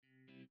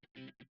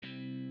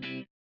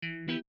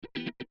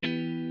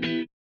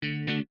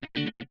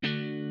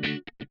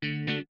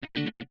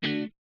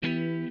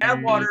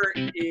Badwater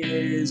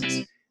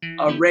is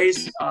a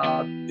race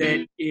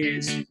that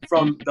is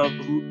from the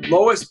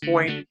lowest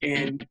point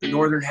in the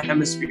Northern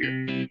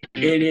Hemisphere.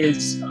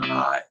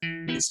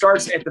 It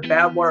starts at the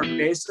Badwater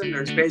Basin.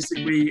 There's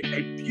basically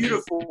a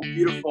beautiful,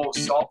 beautiful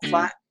salt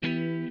flat.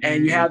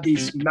 And you have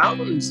these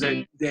mountains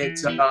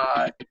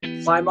that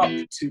climb up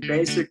to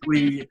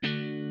basically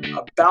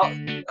about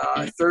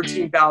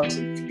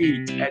 13,000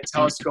 feet at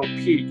Telescope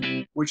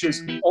Peak, which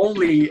is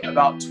only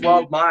about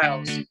 12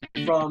 miles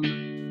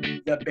from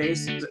the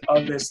base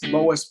of this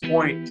lowest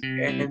point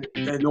in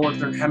the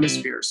Northern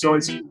Hemisphere. So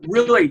it's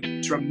really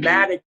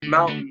dramatic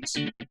mountains.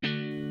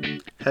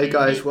 Hey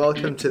guys,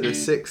 welcome to the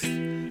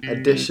 6th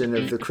edition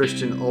of the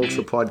Christian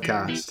Ultra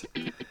Podcast.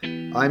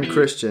 I'm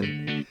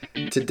Christian.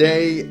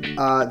 Today,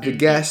 the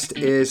guest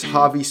is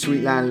Harvey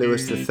Sweetland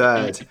Lewis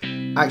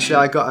III. Actually,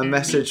 I got a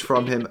message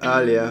from him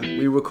earlier.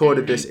 We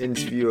recorded this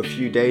interview a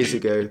few days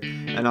ago,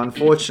 and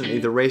unfortunately,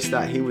 the race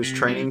that he was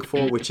training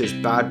for, which is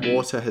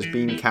Badwater, has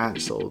been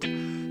cancelled.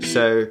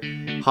 So,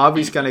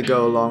 Harvey's going to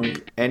go along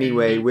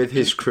anyway with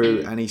his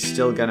crew, and he's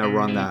still going to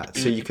run that.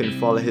 So you can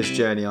follow his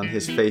journey on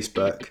his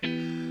Facebook.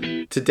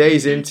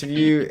 Today's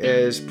interview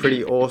is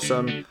pretty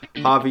awesome.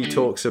 Harvey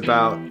talks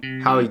about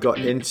how he got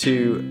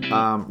into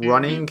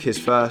running, his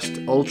first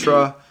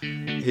ultra,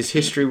 his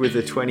history with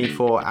the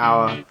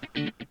 24-hour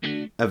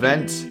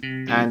event,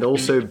 and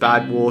also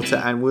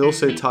Badwater. And we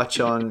also touch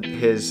on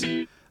his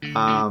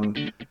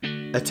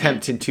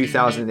attempt in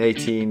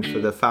 2018 for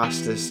the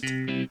fastest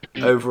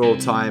overall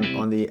time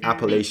on the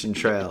Appalachian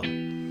Trail.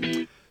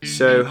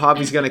 So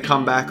Harvey's going to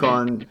come back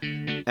on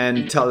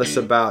and tell us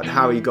about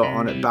how he got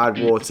on at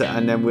Badwater,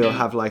 and then we'll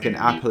have like an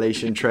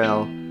Appalachian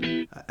Trail,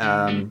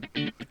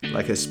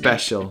 like a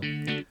special.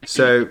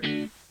 So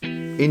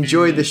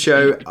enjoy the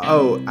show.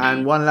 Oh,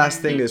 and one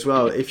last thing as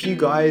well. If you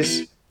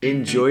guys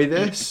enjoy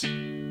this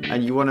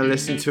and you want to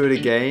listen to it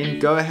again,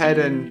 go ahead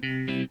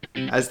and,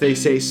 as they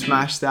say,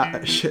 smash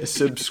that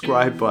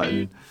subscribe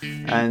button.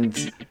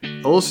 And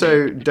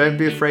also, don't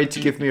be afraid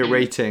to give me a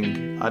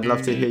rating. I'd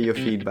love to hear your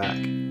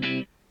feedback.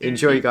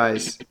 Enjoy,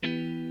 guys.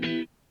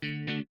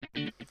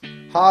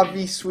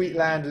 Harvey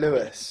Sweetland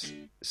Lewis.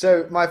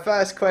 So my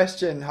first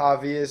question,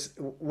 Harvey, is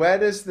where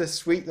does the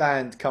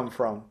Sweetland come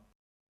from?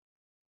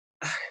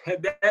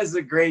 That's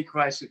a great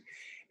question.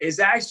 It's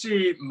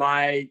actually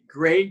my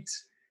great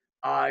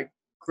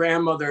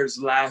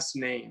grandmother's last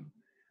name.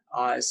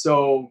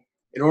 So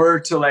in order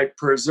to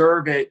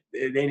preserve it,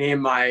 they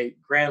named my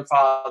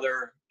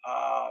grandfather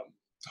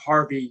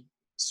Harvey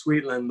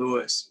Sweetland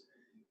Lewis.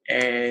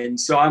 And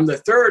so I'm the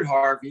third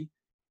Harvey,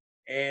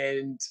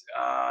 and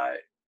I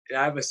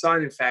have a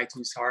son, in fact,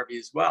 who's Harvey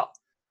as well.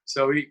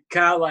 So we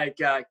kind of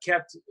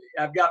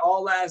I've got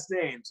all last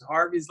names.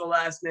 Harvey's the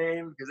last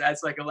name because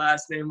that's like a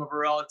last name of a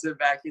relative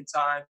back in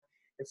time.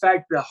 In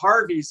fact, the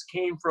Harveys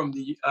came from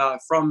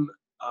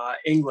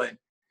England.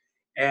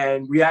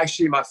 And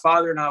my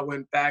father and I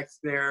went back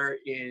there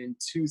in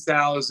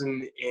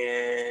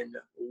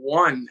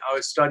 2001. I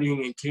was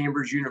studying in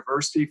Cambridge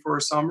University for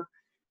a summer,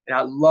 and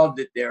I loved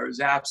it there. It was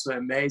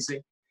absolutely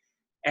amazing.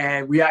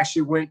 And we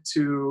actually went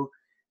to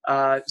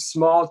a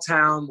small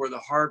town where the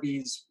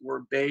Harveys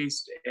were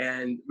based,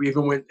 and we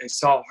even went and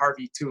saw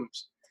Harvey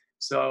tombs.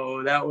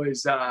 So that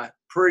was a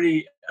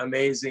pretty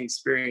amazing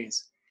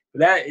experience.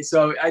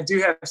 So I do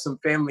have some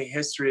family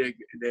history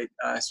that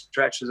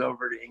stretches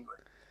over to England.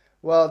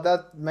 Well,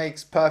 that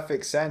makes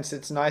perfect sense.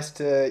 It's nice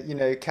to,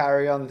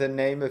 carry on the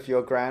name of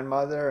your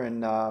grandmother,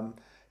 and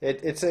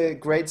it's a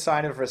great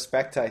sign of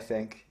respect, I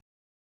think.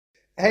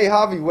 Hey,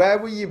 Harvey, where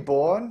were you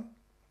born?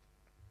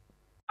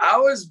 I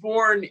was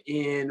born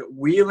in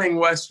Wheeling,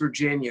 West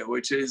Virginia,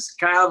 which is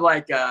kind of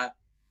like a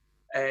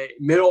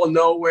middle of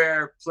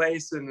nowhere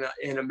place in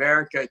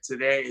America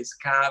today. It's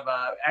kind of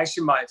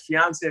actually my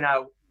fiance and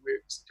I,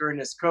 during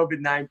this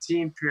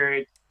COVID-19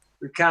 period,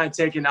 we've kind of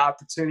taken the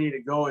opportunity to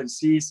go and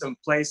see some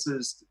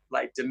places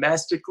like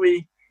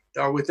domestically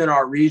that are within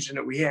our region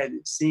that we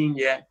hadn't seen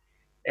yet.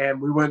 And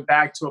we went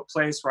back to a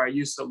place where I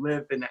used to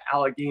live in the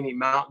Allegheny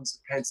Mountains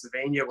of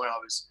Pennsylvania when I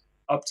was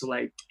up to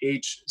like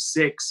age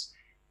 6.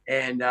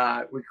 And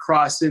we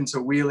crossed into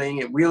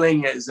Wheeling. And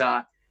Wheeling is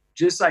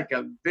just like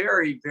a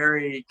very,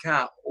 very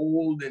kind of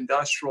old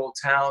industrial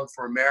town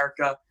for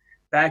America.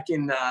 Back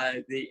in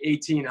the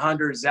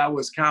 1800s, that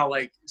was kind of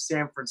like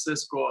San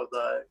Francisco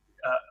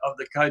of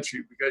the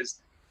country,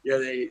 because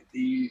the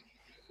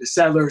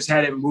settlers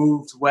hadn't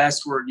moved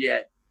westward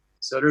yet.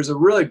 So there's a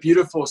really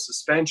beautiful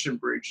suspension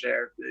bridge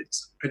there.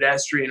 It's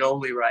pedestrian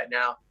only right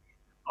now.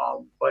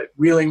 But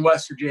Wheeling,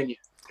 West Virginia,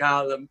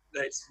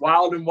 it's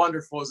wild and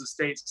wonderful is the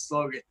state's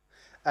slogan.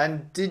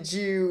 And did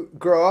you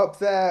grow up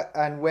there,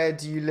 and where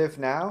do you live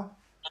now?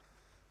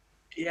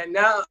 Yeah,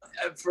 now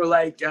for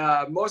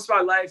most of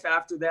my life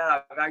after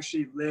that, I've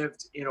actually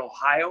lived in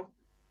Ohio,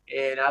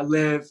 and I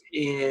live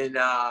in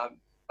a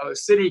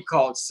city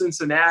called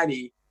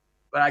Cincinnati,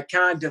 but I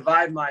kind of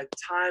divide my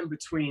time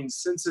between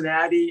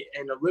Cincinnati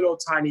and a little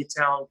tiny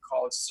town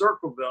called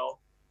Circleville,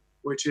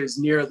 which is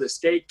near the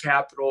state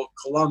capital,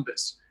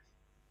 Columbus,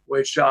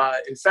 which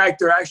in fact,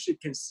 they're actually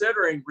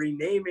considering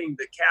renaming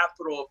the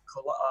capital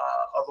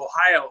of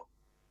Ohio.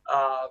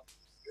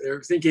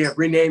 They're thinking of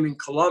renaming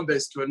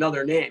Columbus to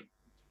another name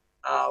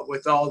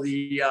with all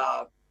the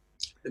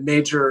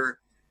major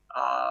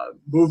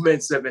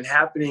movements that have been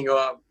happening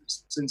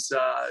since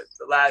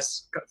the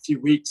last few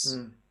weeks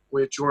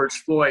with George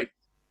Floyd.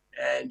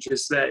 And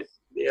just that,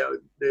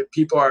 the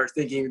people are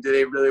thinking, do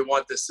they really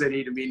want the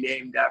city to be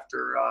named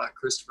after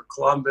Christopher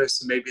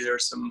Columbus? And maybe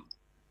there's some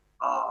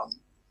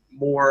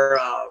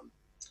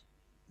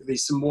maybe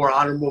some more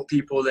honorable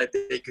people that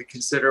they could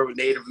consider with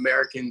Native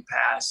American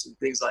past and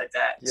things like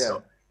that. Yeah.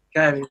 So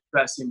kind of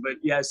interesting. But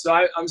yeah, so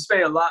I'm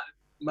spending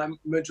my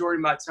majority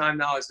of my time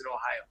now is in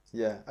Ohio.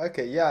 Yeah.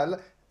 Okay. Yeah.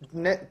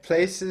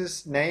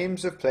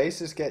 Names of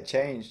places get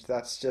changed.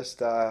 That's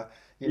just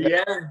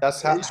Yeah,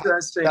 that's how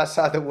interesting. that's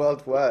how the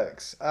world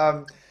works.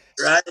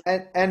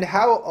 Right. And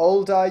how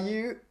old are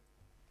you?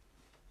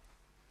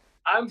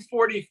 I'm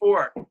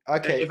 44.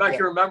 Okay. If I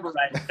can remember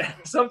right.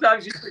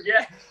 Sometimes you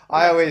forget.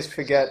 I always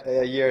forget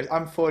years.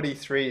 I'm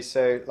 43,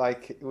 so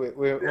like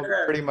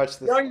we're pretty much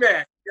the young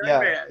man.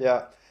 Man.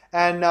 Yeah.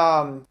 And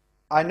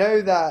I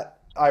know that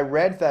I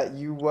read that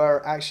you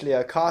were actually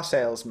a car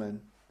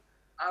salesman.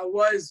 I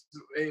was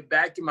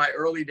back in my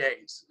early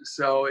days.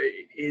 So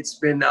it's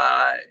been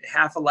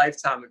half a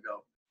lifetime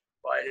ago.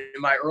 But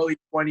in my early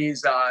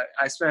 20s,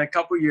 I spent a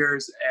couple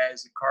years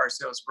as a car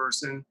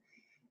salesperson.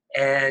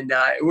 And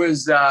it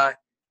was, I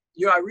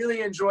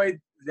really enjoyed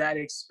that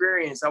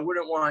experience. I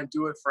wouldn't want to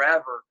do it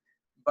forever,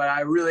 but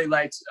I really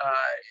liked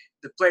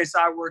the place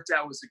I worked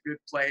at was a good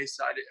place.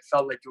 I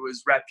felt like it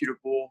was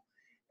reputable,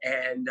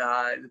 and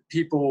the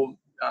people,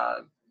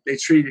 they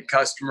treated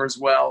customers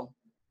well.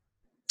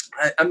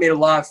 I made a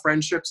lot of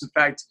friendships. In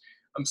fact,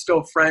 I'm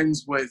still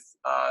friends with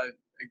a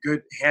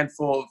good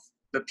handful of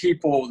the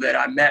people that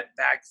I met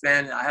back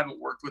then. I haven't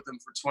worked with them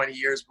for 20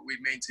 years, but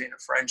we've maintained a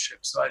friendship.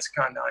 So that's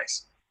kind of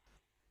nice.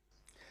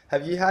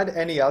 Have you had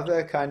any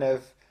other kind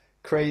of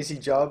crazy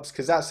jobs?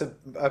 Because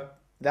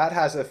that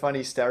has a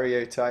funny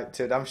stereotype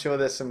to it. I'm sure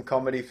there's some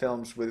comedy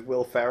films with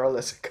Will Ferrell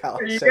as a car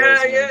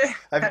salesman.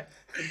 Yeah.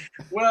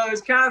 Well,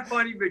 it's kind of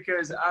funny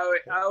because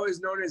I was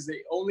known as the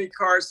only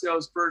car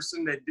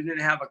salesperson that didn't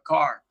have a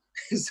car.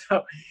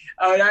 So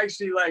I would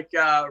actually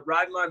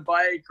ride my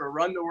bike or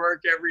run to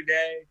work every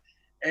day.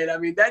 And I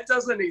mean, that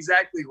doesn't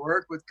exactly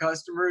work with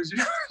customers.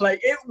 Like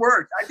it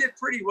worked. I did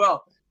pretty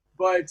well.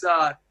 But,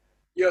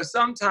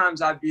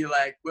 sometimes I'd be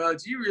like, well,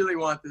 do you really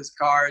want this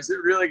car? Is it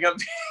really going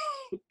to be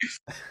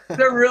is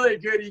it really a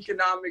good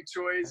economic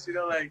choice?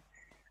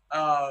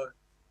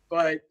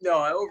 But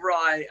no,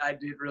 overall, I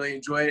did really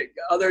enjoy it.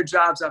 Other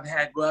jobs I've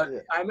had,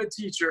 I'm a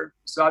teacher.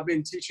 So I've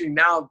been teaching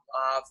now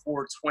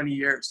for 20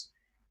 years.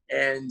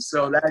 And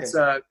so that's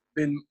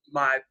been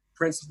my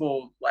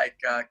principal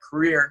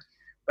career.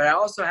 But I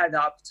also had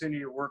the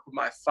opportunity to work with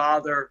my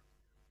father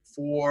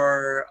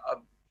for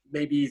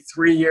maybe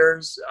 3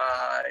 years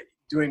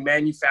doing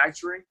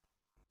manufacturing.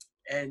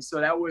 And so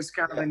that was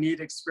kind of a neat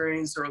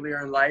experience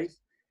earlier in life.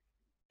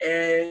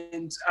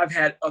 And I've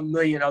had a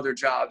million other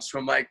jobs,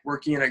 from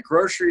working in a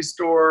grocery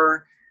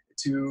store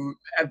to,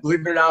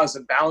 believe it or not, I was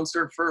a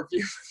bouncer for a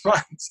few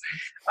months.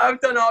 I've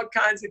done all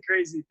kinds of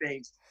crazy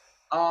things.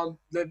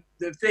 The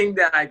thing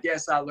that I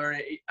guess I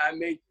learned,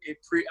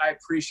 I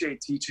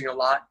appreciate teaching a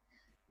lot.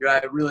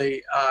 I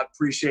really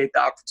appreciate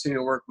the opportunity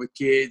to work with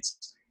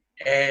kids.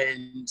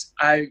 And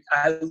I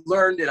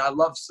learned, and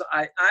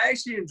I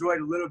actually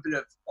enjoyed a little bit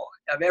of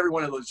every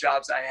one of those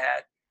jobs I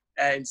had.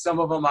 And some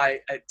of them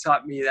it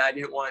taught me that I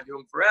didn't want to do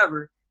them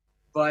forever,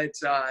 but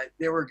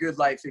they were good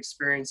life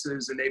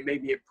experiences, and they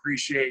made me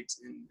appreciate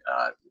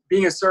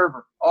being a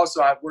server.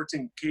 Also, I've worked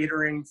in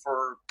catering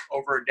for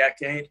over a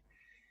decade,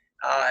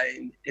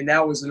 and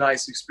that was a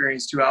nice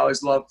experience too. I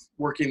always loved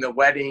working the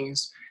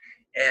weddings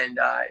and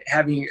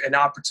having an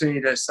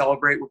opportunity to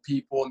celebrate with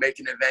people and make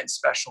an event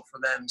special for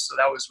them. So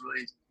that was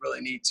really,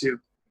 really neat too.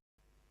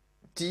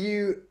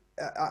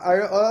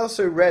 I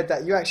also read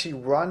that you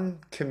actually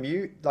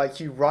commute,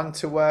 like you run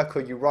to work, or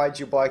you ride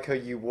your bike, or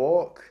you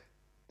walk.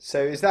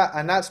 So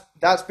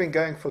that's been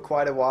going for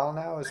quite a while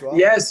now as well?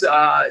 Yes,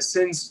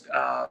 since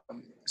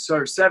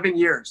 7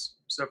 years.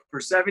 So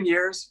for 7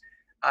 years,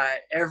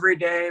 every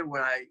day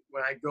when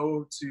I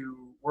go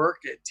to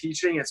work at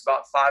teaching, it's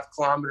about 5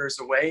 kilometers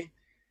away.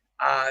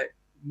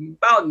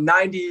 About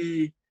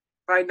 97,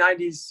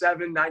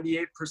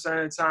 98%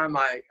 of the time,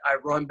 I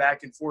run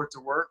back and forth to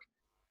work.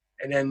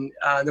 And then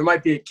there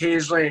might be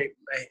occasionally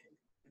a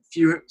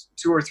few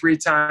 2 or 3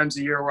 times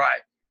a year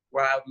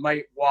where I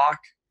might walk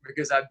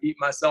because I beat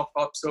myself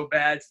up so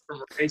bad from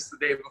a race the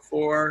day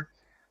before.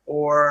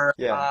 Or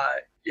I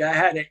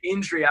had an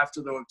injury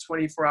after the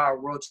 24-hour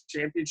World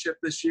Championship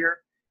this year.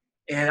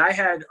 And I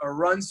had a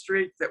run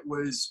streak that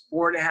was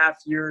 4.5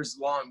 years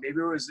long. Maybe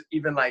it was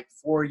even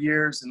 4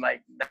 years and 9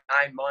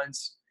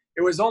 months.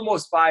 It was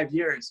almost 5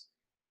 years.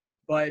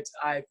 But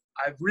I've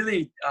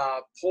really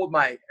pulled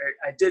I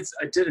did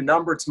a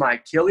number to my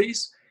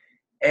Achilles.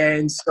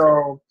 And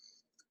so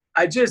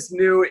I just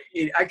knew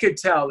I could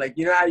tell,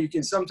 how you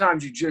can,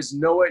 sometimes you just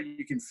know it,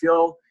 you can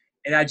feel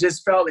And I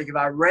just felt like if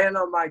I ran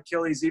on my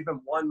Achilles even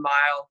 1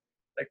 mile,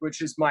 like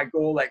which is my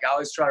goal, like I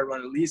always try to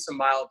run at least a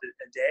mile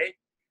a day.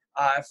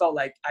 I felt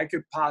like I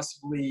could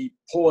possibly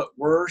pull it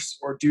worse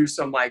or do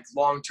some like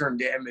long-term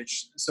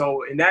damage.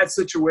 So in that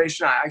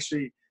situation, I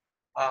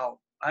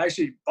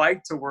actually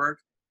biked to work,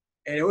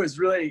 and it was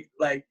really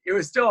like, it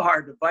was still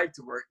hard to bike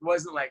to work. It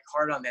wasn't like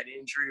hard on that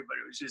injury, but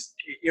it was just,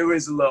 it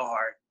was a little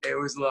hard. It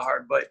was a little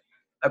hard, but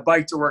I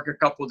biked to work a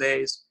couple of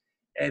days,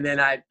 and then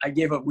I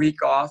gave a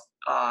week off,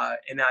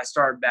 and I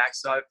started back.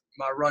 So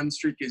my run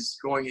streak is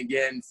going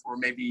again for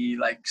maybe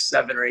like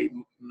 7 or 8,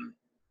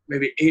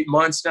 maybe 8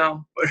 months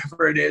now,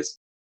 whatever it is.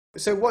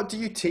 So what do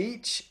you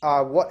teach?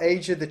 What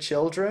age are the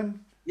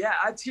children? Yeah,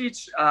 I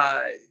teach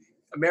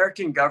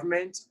American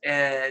government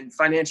and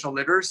financial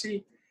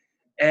literacy.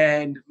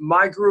 And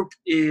my group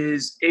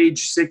is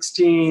age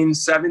 16,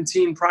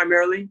 17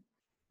 primarily,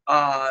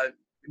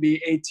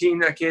 maybe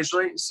 18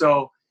 occasionally.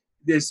 So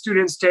the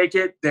students take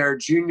it their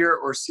junior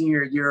or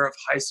senior year of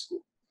high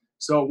school.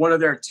 So one of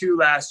their 2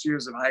 last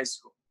years of high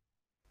school.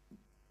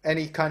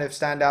 Any kind of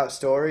standout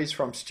stories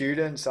from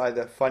students,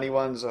 either funny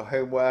ones or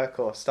homework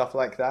or stuff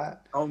like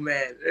that? Oh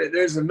man,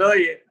 there's a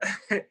million.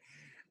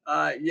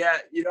 Yeah,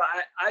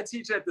 I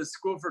teach at the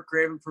School for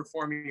Creative and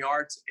Performing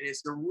Arts, and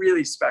it's a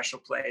really special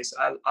place.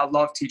 I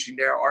love teaching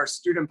there. Our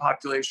student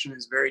population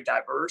is very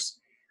diverse.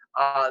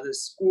 The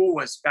school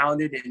was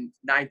founded in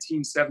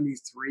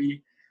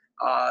 1973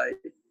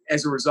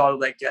 as a result of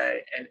like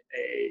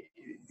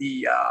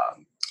the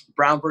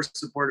Brown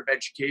versus Board of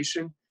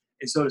Education.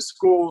 And so the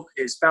school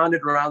is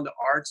founded around the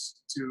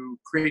arts to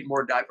create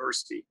more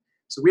diversity.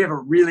 So we have a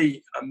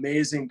really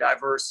amazing,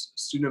 diverse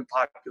student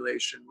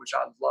population, which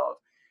I love.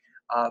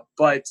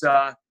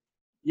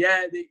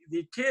 Yeah,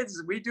 the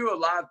kids, we do a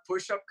lot of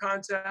push-up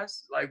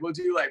contests. Like we'll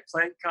do like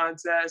plank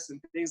contests and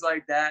things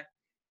like that.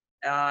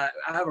 I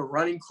have a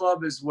running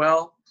club as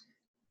well.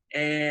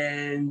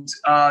 And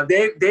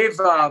they've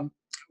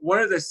one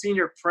of the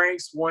senior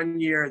pranks one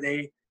year,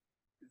 they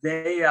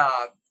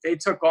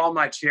took all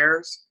my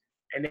chairs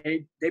and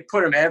they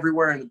put them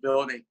everywhere in the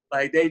building.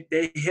 Like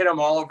they hit them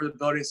all over the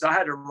building. So I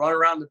had to run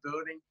around the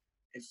building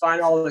and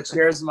find all the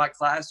chairs in my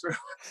classroom.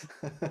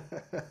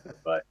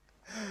 But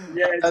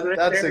yeah,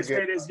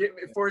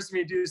 it forced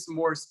me to do some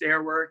more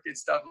stair work and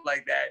stuff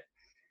like that.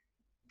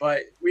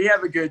 But we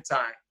have a good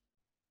time.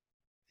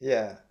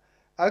 Yeah.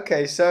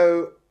 Okay,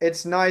 so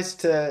it's nice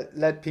to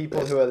let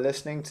people who are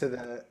listening to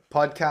the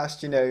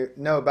podcast,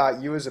 know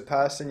about you as a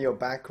person, your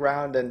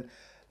background, and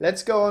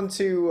let's go on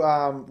to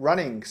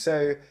running.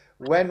 So,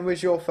 when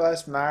was your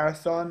first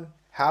marathon?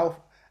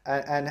 How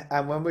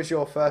and when was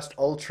your first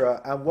ultra?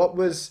 And what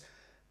was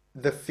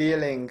the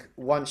feeling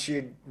once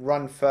you'd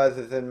run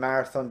further than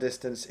marathon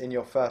distance in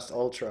your first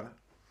ultra?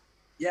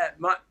 Yeah,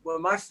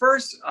 my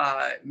first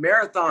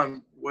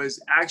marathon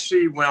was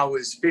actually when I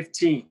was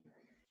 15.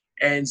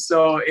 And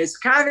so it's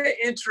kind of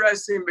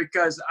interesting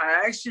because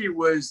I actually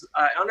was,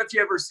 I don't know if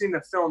you ever seen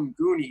the film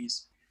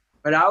Goonies,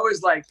 but I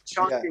was like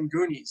Chunk in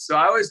Goonies. So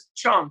I was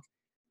Chunk.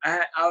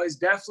 I was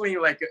definitely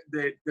like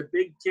the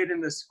big kid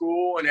in the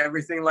school and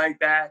everything like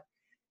that.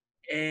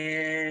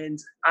 And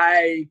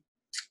I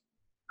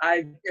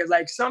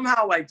like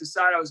somehow like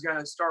decided I was going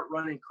to start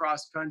running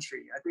cross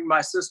country. I think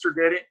my sister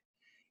did it.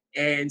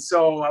 And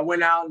so I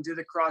went out and did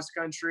the cross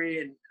country,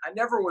 and I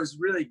never was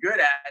really good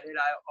at it.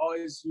 I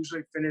always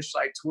usually finished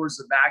like towards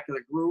the back of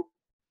the group.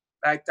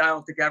 In fact, I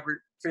don't think I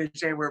ever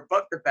finished anywhere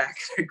but the back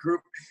of the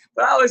group,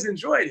 but I always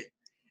enjoyed it.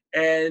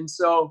 And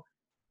so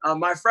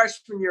my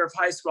freshman year of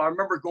high school, I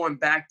remember going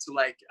back to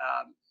like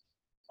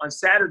on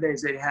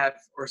Saturdays they'd have,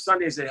 or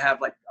Sundays they'd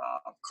have like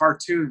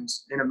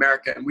cartoons in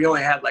America, and we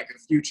only had like a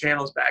few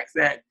channels back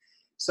then.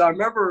 So I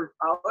remember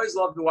I always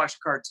loved to watch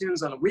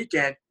cartoons on the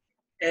weekend,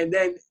 and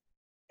then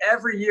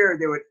every year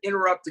they would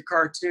interrupt the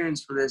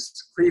cartoons for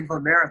this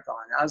Cleveland Marathon.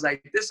 I was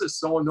like, this is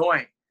so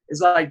annoying. It's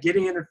like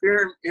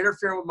interfering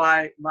with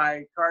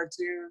my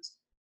cartoons.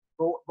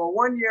 But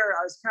one year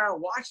I was kind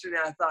of watching it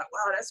and I thought,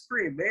 wow, that's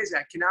pretty amazing.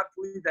 I cannot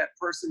believe that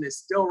person is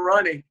still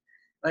running.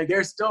 Like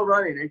they're still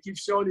running. They keep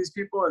showing these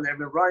people and they've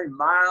been running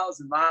miles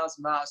and miles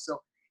and miles. So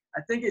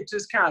I think it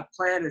just kind of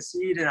planted a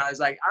seed, and I was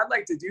like, I'd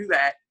like to do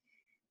that.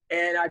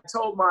 And I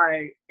told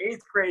my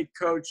 8th grade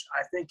coach,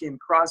 I think in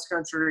cross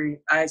country,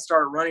 I had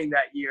started running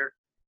that year,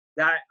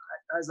 that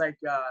I was like,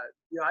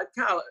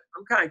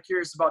 I'm kind of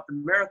curious about the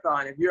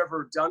marathon. Have you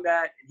ever done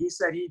that? And he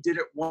said he did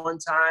it one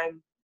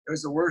time. It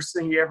was the worst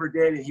thing he ever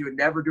did, and he would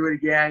never do it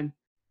again,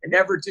 and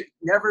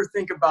never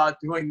think about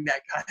doing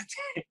that kind of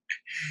thing.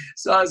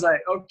 So I was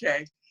like,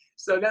 okay.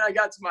 So then I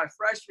got to my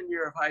freshman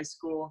year of high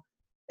school,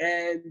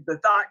 and the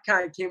thought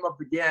kind of came up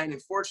again.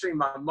 And fortunately,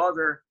 my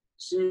mother,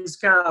 she's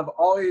kind of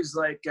always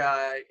like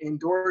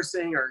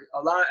endorsing or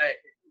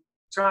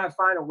trying to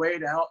find a way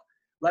to help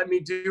let me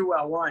do what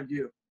I want to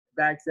do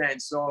back then.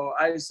 So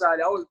I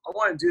decided I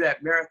want to do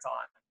that marathon.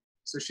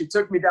 So she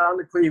took me down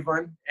to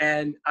Cleveland,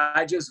 and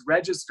I just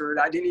registered.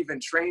 I didn't even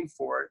train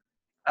for it.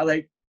 I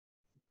like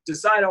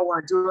decided I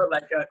want to do it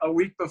like a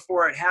week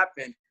before it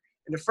happened.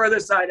 And the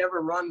furthest I'd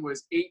ever run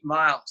was 8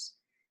 miles.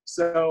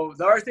 So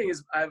the other thing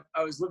is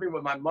I was living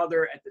with my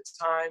mother at the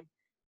time,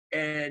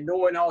 and no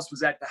one else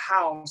was at the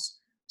house.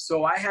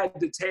 So I had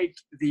to take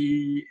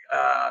the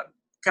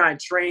kind of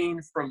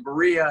train from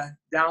Berea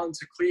down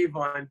to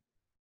Cleveland.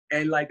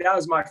 And like, that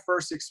was my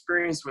first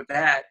experience with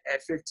that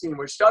at 15,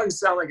 which doesn't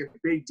sound like a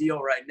big deal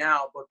right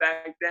now, but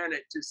back then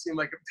it just seemed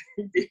like a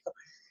big deal.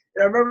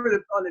 And I remember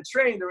that on the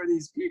train, there were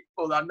these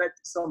people, I met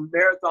some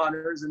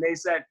marathoners, and they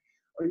said,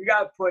 "Oh, you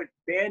got to put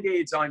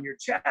Band-Aids on your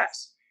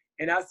chest."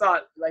 And I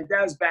thought, like,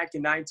 that was back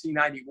in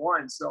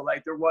 1991. So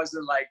like, there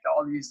wasn't like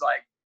all these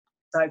like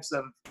types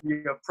of,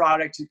 you know,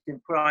 products you can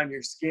put on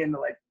your skin to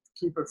like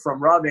keep it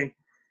from rubbing.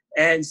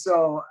 And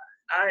so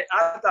I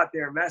thought they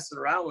were messing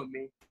around with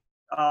me.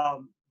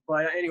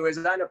 But anyways,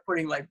 I ended up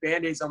putting like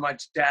Band-Aids on my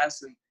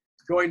chest and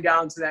going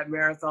down to that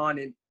marathon.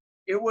 And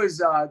it was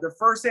the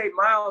first 8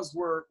 miles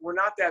were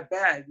not that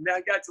bad. And then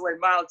I got to like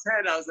mile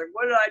 10. I was like,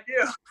 what did I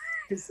do?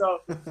 So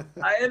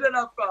I ended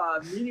up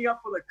meeting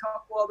up with a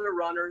couple other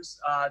runners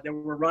that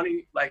were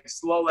running like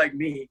slow like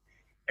me.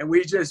 And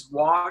we just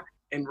walked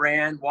and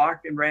ran.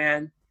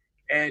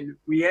 And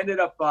we ended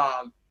up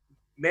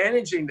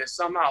managing to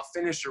somehow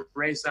finish a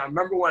race. And I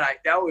remember when I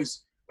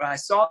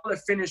saw the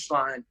finish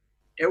line,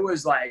 it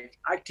was like,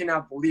 I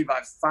cannot believe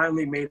I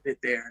finally made it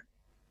there.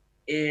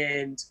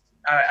 And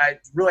I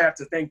really have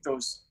to thank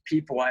those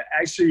people. I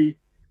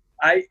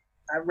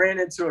ran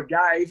into a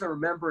guy, I even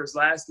remember his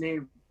last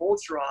name,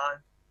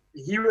 Voltron.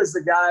 He was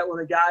the guy, one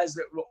of the guys,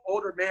 that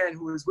older man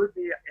who was with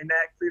me in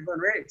that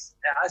Cleveland race.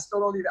 And I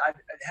still don't even, I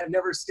have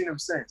never seen him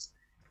since.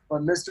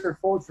 But Mr.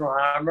 Voltron,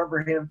 I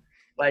remember him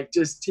like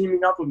just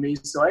teaming up with me.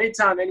 So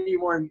anytime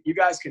you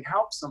guys can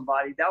help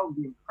somebody, that would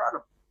be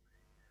incredible.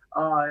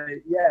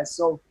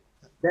 So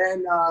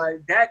then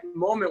that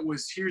moment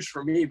was huge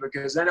for me,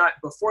 because then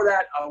before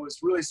that, I was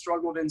really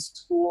struggled in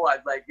school. I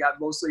like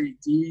got mostly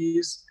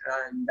D's,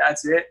 and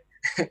that's it.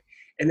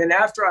 And then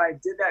after I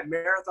did that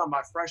marathon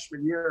my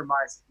freshman year,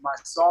 my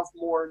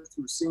sophomore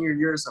through senior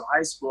years of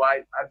high school,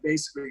 I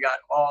basically got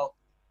all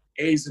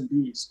A's and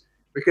B's,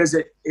 because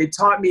it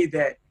taught me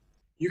that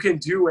you can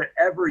do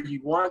whatever you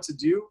want to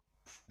do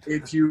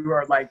if you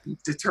are like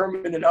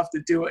determined enough to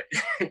do it.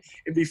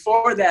 And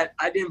before that,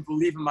 I didn't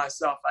believe in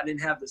myself. I didn't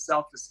have the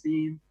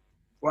self-esteem,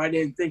 or I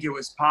didn't think it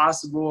was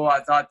possible.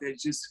 I thought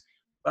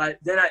but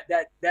then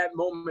that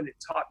moment, it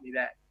taught me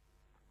that.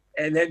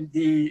 And then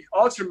the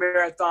ultra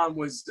marathon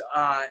was,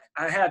 I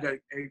had a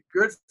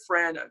good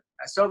friend,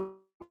 I still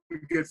have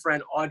a good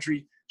friend,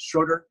 Audrey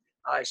Schroeder.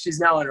 She's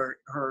now in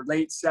her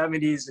late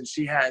 70s, and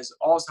she has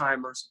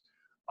Alzheimer's.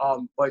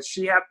 But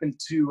she happened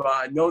to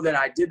know that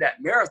I did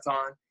that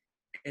marathon,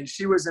 and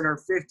she was in her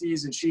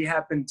 50s, and she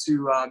happened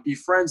to be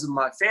friends with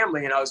my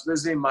family. And I was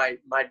visiting my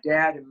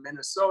dad in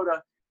Minnesota,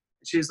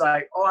 and she's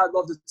like, "Oh, I'd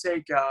love to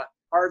take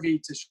Harvey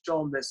to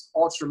show him this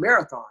ultra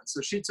marathon."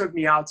 So she took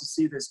me out to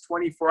see this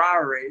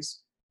 24-hour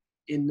race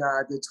in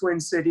the Twin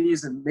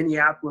Cities, in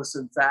Minneapolis,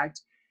 in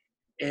fact.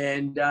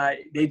 And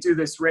they do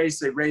this race.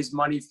 They raise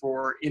money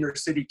for inner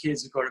city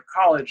kids to go to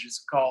college.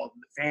 It's called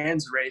the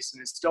Fans Race,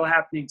 and it's still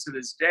happening to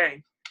this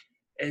day.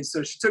 And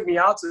so she took me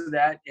out to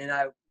that, and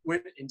I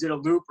went and did a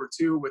loop or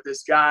two with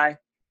this guy.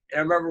 And I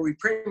remember we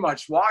pretty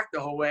much walked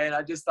the whole way, and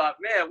I just thought,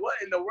 man, what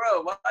in the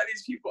world? Why are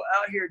these people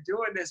out here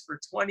doing this for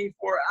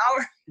 24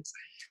 hours?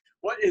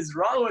 What is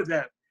wrong with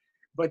them?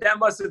 But that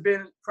must have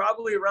been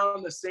probably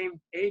around the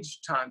same age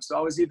time. So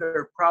I was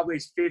either probably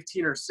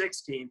 15 or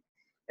 16.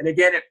 And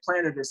again, it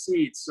planted a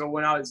seed. So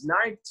when I was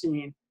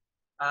 19,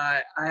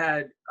 I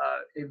had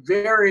a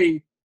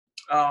very,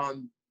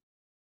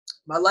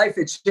 my life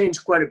had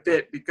changed quite a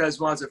bit, because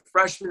when I was a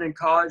freshman in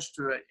college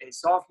to a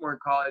sophomore in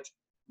college,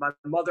 my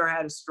mother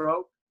had a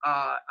stroke.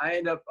 I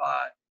ended up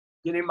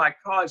getting my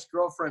college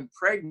girlfriend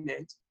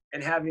pregnant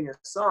and having a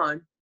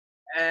son.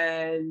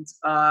 And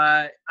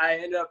I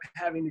ended up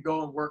having to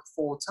go and work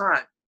full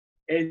time.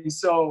 And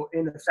so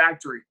in the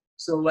factory.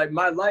 So like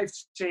my life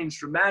changed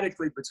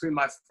dramatically between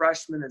my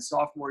freshman and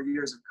sophomore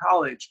years of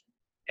college.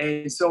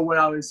 And so when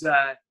I was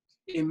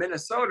in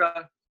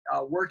Minnesota,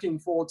 working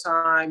full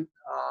time,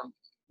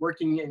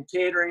 working in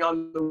catering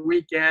on the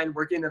weekend,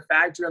 working in the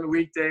factory on the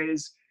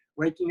weekdays,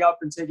 waking up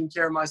and taking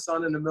care of my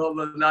son in the middle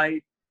of the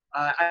night,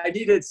 I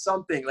needed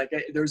something. Like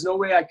there's no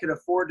way I could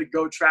afford to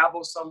go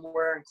travel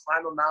somewhere and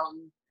climb a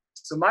mountain.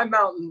 So my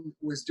mountain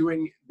was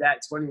doing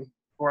that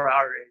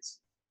 24-hour race.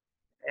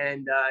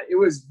 And it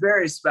was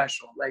very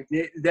special. Like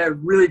that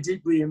really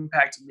deeply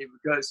impacted me,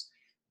 because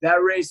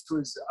that race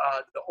was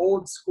the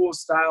old school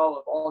style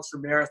of ultra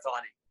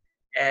marathoning.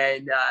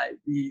 And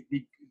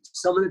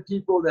some of the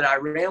people that I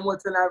ran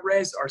with in that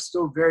race are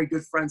still very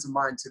good friends of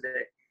mine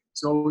today.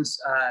 So it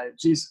was,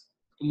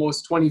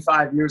 almost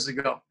 25 years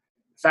ago.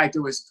 In fact,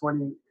 it was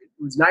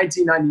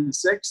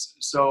 1996.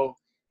 So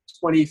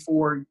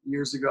 24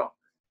 years ago.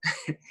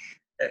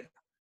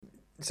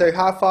 So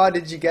how far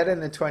did you get in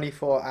the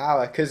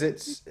 24-hour? Because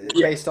it's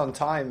based on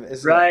time,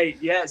 isn't it? Right,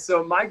 yeah.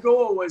 So my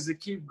goal was to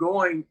keep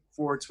going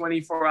for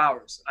 24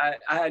 hours. I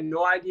had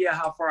no idea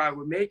how far I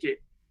would make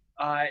it.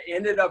 I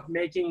ended up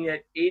making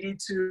it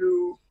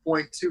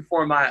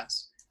 82.24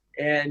 miles.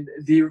 And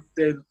the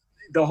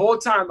whole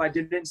time I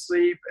didn't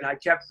sleep, and I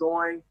kept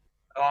going,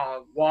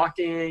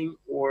 walking.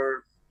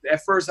 Or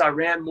at first I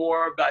ran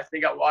more, but I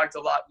think I walked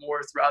a lot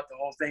more throughout the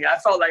whole thing. I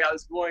felt like I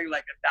was going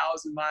like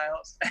 1,000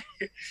 miles.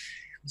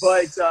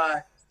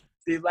 But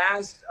the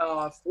last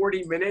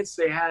 40 minutes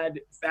they had,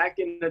 back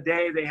in the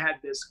day, they had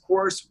this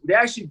course. They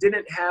actually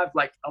didn't have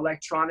like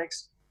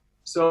electronics,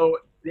 so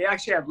they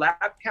actually had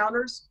lap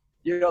counters.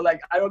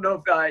 Like, I don't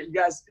know if you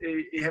guys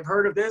have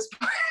heard of this.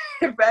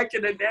 Back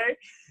in the day,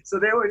 so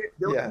there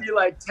would be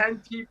like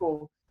 10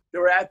 people that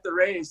were at the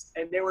race,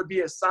 and they would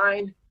be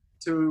assigned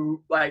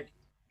to like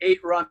 8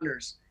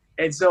 runners.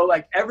 And so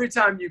like every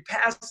time you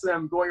pass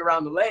them going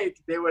around the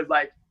lake, they would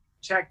like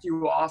check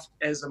you off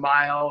as a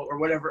mile or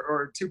whatever,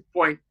 or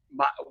 2.1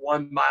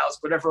 miles,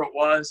 whatever it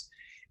was.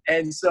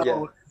 And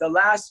so the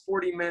last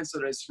 40 minutes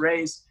of this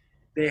race,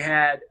 they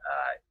had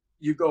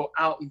you go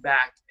out and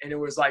back, and it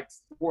was like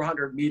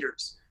 400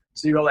 meters.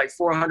 So you go like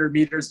 400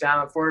 meters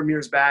down, 400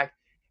 meters back.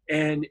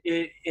 And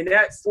in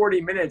that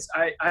 40 minutes,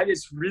 I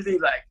just really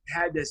like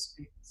had this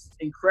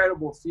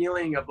incredible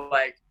feeling of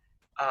like,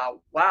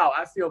 wow,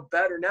 I feel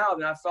better now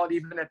than I felt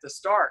even at the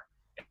start.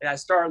 And I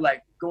started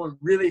like going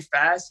really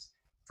fast.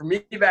 For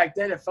me back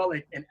then, it felt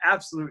like an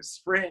absolute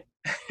sprint.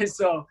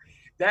 So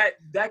that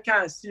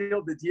kind of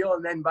sealed the deal.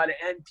 And then by the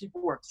end,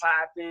 people were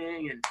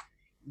clapping and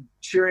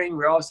cheering.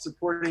 We're all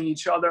supporting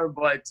each other.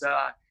 But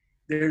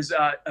there's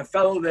a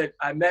fellow that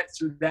I met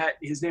through that.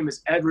 His name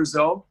is Ed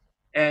Rizzo.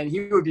 And he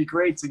would be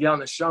great to get on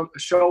the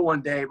show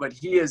one day, but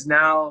he is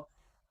now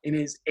in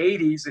his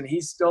 80s, and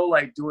he's still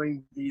like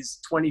doing these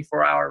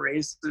 24-hour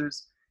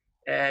races.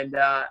 And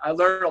I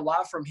learned a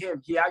lot from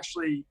him. He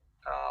actually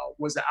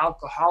was an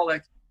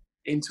alcoholic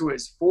into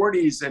his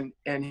 40s,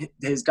 and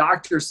his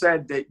doctor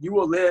said that you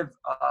will live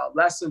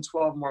less than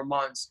 12 more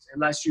months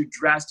unless you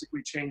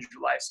drastically change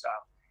your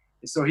lifestyle.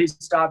 And so he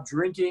stopped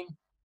drinking,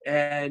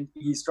 and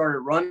he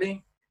started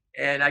running.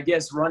 And I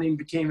guess running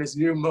became his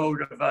new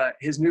mode of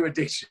his new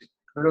addiction.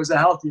 But it was a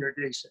healthier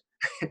addiction.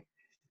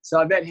 So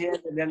I met him,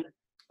 and then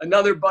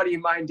another buddy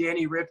of mine,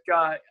 Danny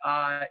Ripka.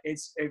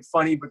 It's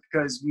funny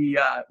because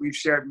we've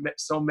shared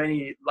so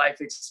many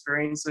life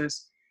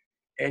experiences,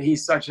 and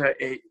he's such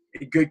a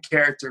good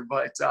character.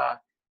 But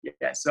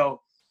yeah, so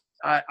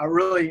I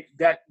really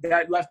that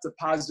left a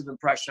positive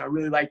impression. I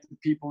really like the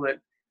people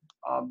that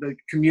the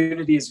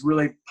community is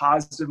really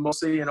positive,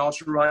 mostly in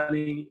ultra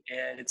running,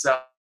 and it's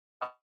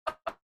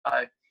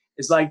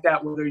like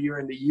that whether you're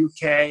in the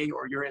UK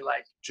or you're in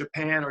like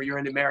Japan or you're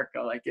in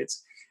America. Like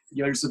it's,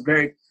 there's a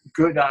very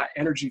good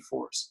energy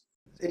force.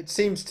 It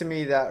seems to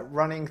me that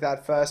running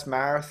that first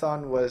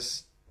marathon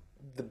was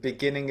the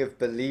beginning of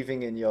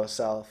believing in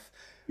yourself.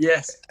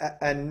 Yes.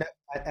 And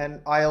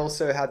I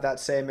also had that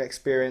same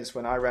experience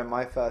when I ran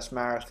my first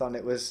marathon.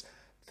 It was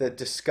the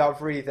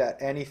discovery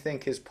that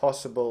anything is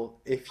possible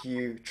if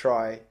you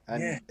try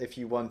and if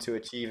you want to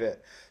achieve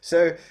it.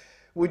 So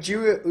would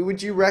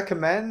you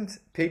recommend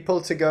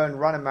people to go and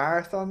run a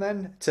marathon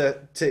then to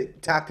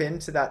tap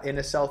into that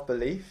inner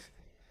self-belief?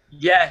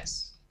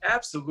 Yes,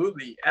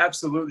 absolutely.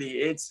 Absolutely.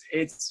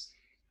 It's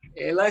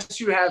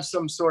unless you have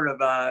some sort of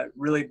a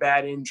really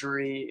bad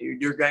injury,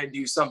 you're going to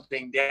do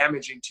something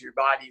damaging to your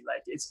body.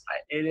 Like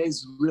it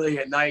is really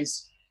a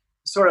nice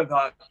sort of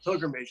a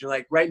pilgrimage.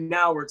 Like right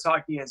now we're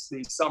talking as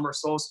the summer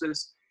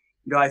solstice.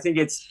 I think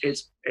it's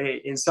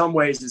in some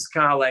ways it's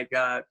kind of like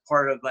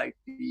part of like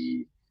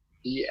the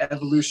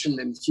evolution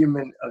and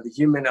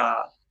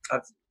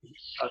of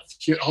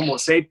Homo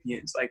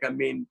sapiens. Like, I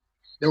mean,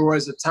 there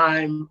was a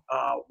time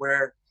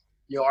where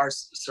our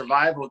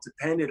survival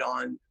depended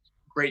on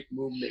great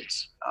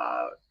movements.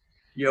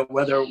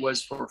 Whether it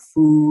was for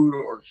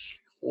food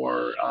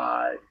or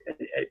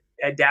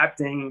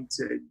adapting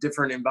to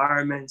different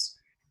environments.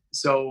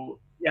 So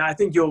yeah, I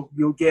think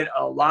you'll get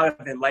a lot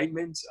of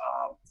enlightenment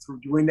through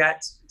doing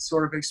that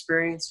sort of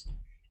experience.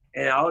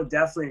 And I would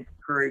definitely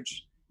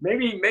encourage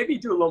maybe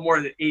do a little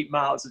more than 8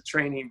 miles of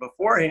training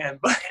beforehand,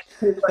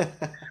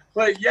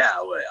 but yeah,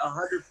 I would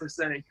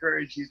 100%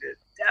 encourage you to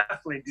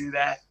definitely do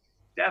that.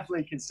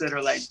 Definitely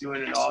consider like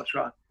doing an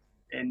ultra,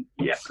 and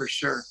yeah, for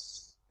sure.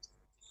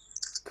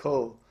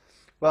 Cool.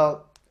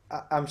 Well,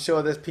 I'm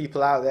sure there's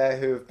people out there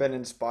who have been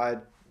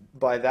inspired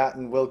by that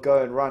and will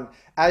go and run.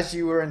 As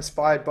you were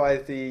inspired by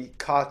the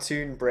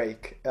cartoon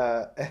break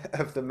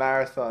of the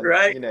marathon,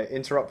 right?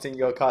 Interrupting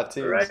your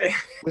cartoons. Right.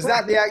 Was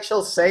that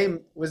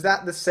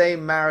the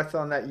same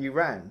marathon that you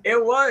ran?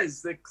 It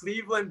was the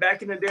Cleveland,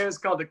 back in the day, it was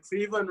called the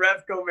Cleveland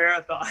Refco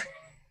Marathon.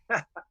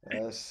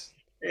 Yes.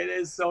 It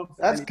is so funny.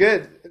 That's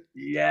good.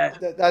 Yeah.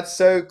 That's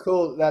so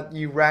cool that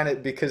you ran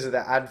it because of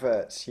the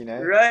adverts,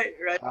 Right.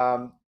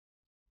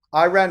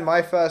 I ran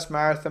my first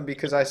marathon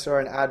because I saw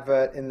an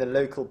advert in the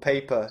local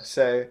paper.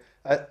 So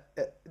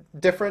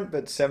different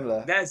but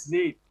similar. That's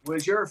neat.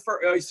 Was your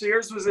first? So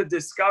yours was a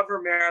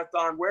Discover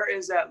Marathon. Where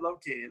is that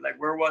located? Like,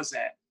 where was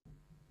that?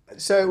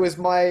 So it was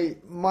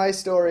my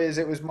story is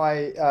it was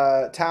my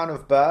town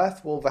of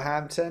birth,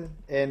 Wolverhampton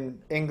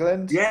in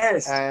England.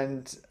 Yes.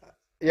 And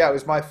yeah, it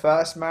was my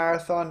first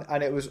marathon,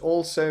 and it was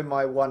also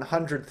my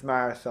 100th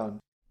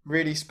marathon.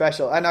 really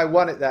special. And I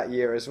won it that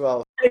year as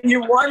well. And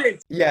you won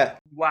it. Yeah.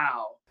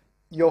 Wow.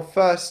 Your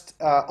first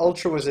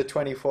ultra was a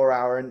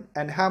 24-hour,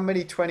 and how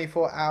many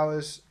 24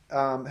 hours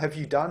have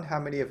you done? How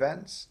many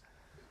events?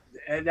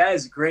 And that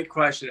is a great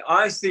question.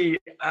 Honestly,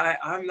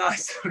 I'm not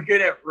so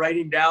good at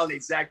writing down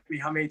exactly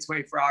how many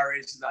 24-hour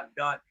races I've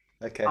done.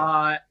 Okay.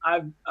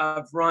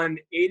 I've run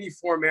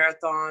 84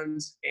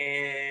 marathons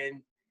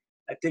and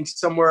I think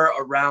somewhere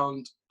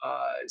around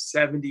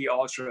 70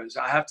 ultras.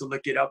 I have to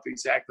look it up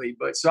exactly,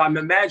 but so I'm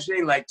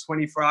imagining like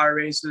 24-hour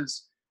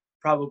races,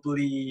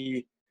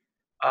 probably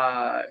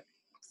uh,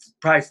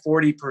 probably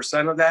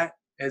 40% of that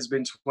has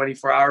been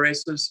 24-hour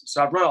races.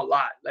 So I've run a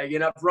lot. Like,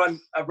 and I've run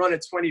a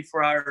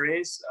 24-hour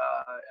race.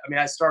 I mean,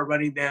 I started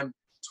running them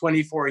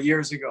 24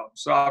 years ago.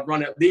 So I've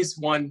run at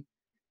least one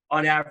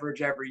on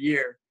average every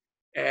year.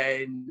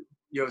 And,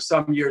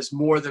 some years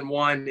more than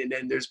one. And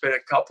then there's been a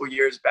couple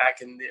years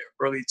back in the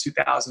early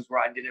 2000s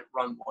where I didn't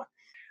run one.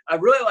 I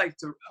really like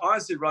to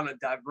honestly run a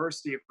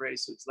diversity of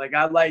races. Like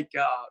I like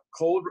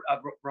I've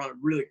run a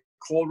really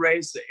cold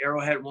race, the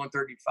Arrowhead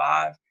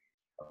 135.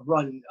 I've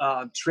run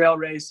trail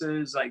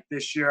races. Like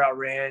this year I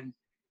ran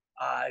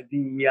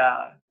the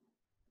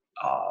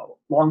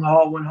Long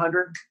Haul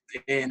 100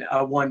 and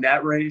I won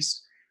that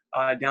race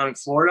down in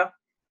Florida.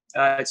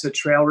 It's a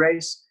trail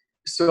race.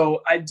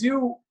 So I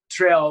do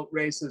trail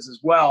races as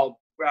well.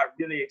 Where I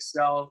really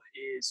excel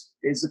is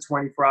the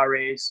 24-hour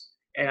race,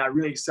 and I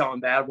really excel in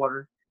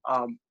Badwater.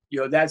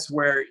 That's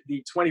where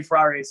the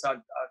 24-hour race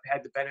I've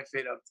had the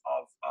benefit of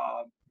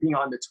being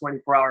on the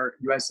 24-hour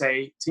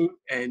USA team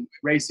and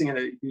racing in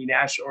the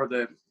national or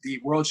the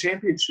World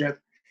Championship.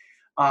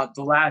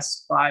 The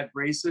last 5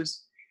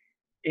 races,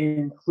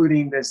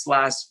 including this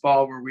last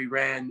fall where we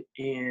ran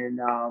in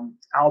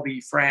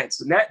Albi,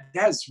 France, and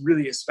that's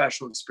really a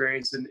special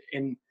experience.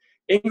 And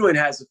England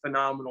has a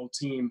phenomenal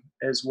team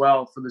as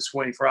well for the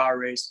 24-hour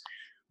race,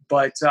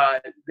 but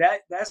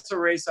that's a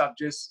race I've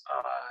just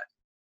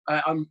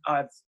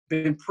I've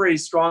been pretty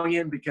strong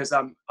in because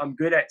I'm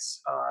good at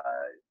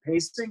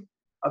pacing.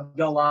 I've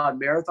done a lot of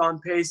marathon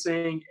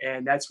pacing,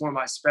 and that's one of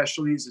my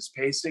specialties is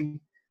pacing.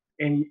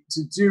 And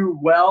to do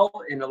well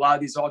in a lot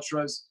of these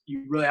ultras,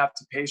 you really have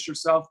to pace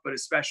yourself, but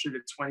especially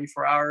the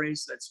 24-hour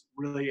race, that's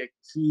really a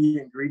key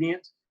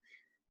ingredient.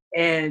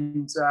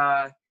 And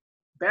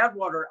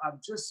Badwater, I'm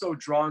just so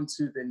drawn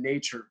to the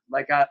nature.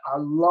 Like I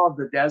love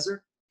the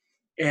desert,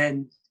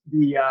 and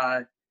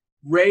the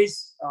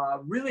race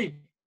really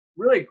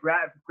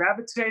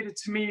gravitated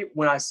to me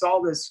when I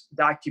saw this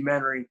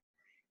documentary.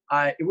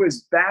 It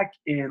was back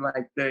in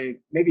like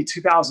maybe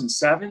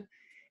 2007,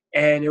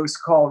 and it was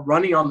called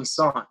Running on the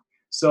Sun.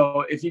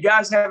 So if you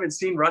guys haven't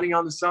seen Running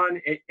on the Sun,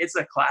 it's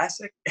a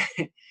classic.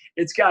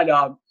 It's got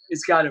a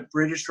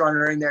British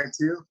runner in there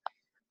too.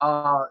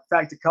 In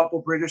fact, a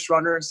couple British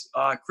runners.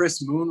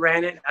 Chris Moon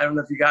ran it. I don't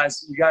know if you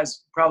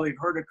guys probably have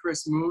heard of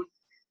Chris Moon.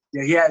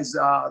 Yeah,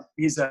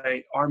 he's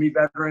an Army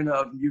veteran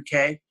of the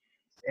UK,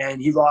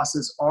 and he lost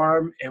his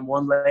arm and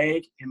one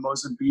leg in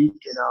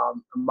Mozambique in a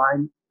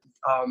mine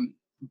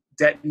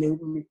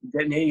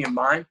detonating a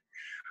mine.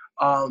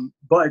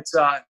 But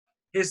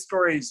his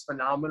story is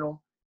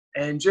phenomenal,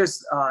 and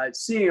just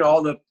seeing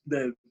all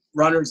the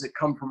runners that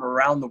come from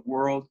around the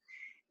world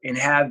and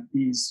have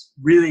these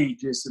really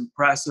just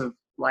impressive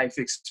life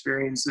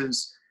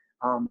experiences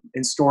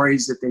and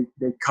stories that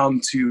they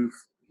come to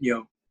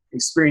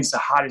experience the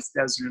hottest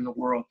desert in the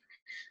world.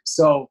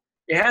 So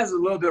it has a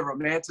little bit of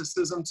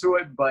romanticism to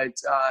it, but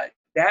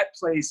that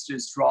place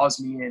just draws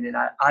me in, and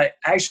I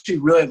actually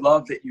really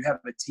love that you have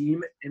a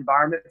team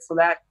environment for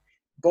that.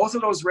 Both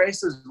of those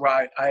races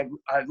where I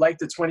like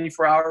the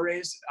 24-hour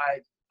race,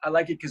 I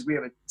like it because we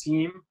have a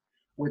team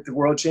with the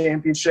World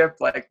Championship.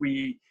 Like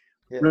we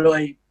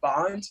really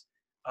bond.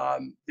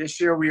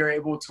 This year we were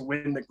able to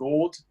win the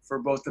gold for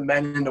both the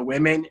men and the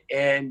women,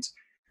 and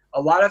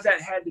a lot of that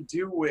had to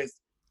do with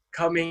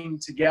coming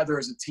together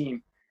as a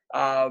team.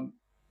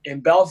 In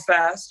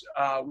Belfast,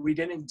 we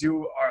didn't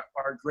do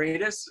our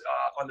greatest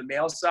on the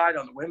male side.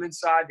 On the women's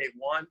side, they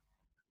won,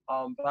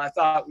 but I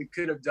thought we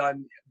could have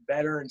done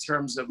better in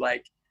terms of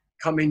like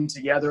coming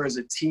together as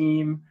a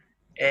team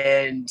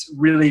and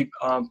really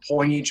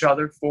pulling each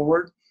other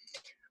forward.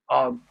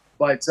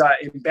 But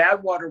in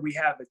Badwater, we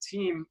have a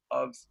team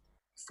of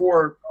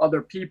 4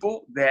 other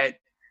people that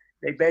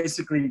they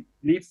basically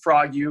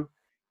leapfrog you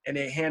and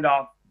they hand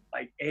off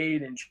like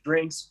aid and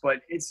drinks.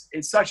 But it's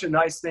such a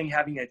nice thing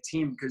having a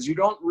team because you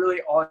don't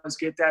really always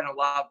get that in a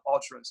lot of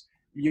ultras.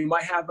 You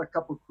might have a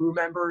couple crew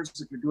members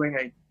if you're doing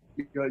a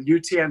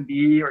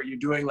UTMB or you're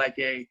doing like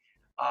a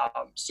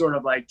sort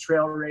of like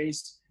trail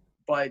race,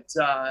 but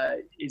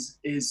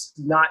is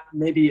not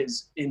maybe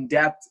as in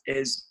depth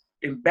as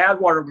in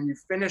Badwater. When you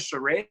finish a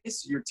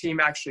race, your team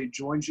actually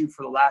joins you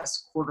for the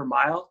last quarter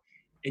mile,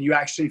 and you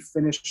actually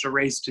finish the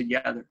race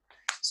together.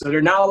 So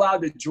they're not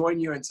allowed to join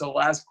you until the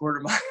last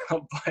quarter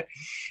mile,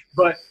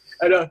 but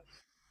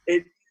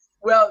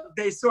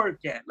they sort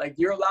of can. Like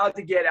you're allowed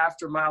to get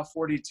after mile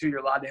 42, you're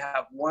allowed to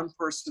have one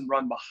person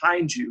run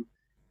behind you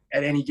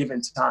at any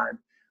given time.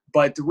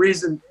 But the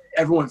reason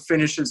everyone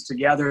finishes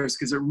together is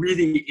because it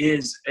really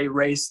is a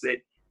race that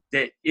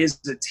is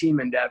a team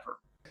endeavor.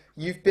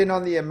 You've been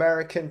on the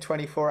American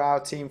 24-hour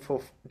team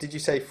for, did you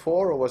say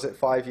 4 or was it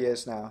 5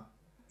 years now?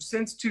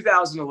 Since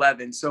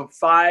 2011, so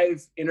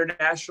 5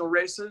 international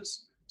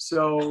races.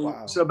 So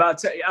Wow. so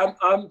about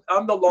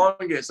I'm the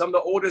longest. I'm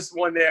the oldest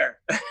one there.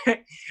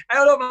 I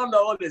don't know if I'm the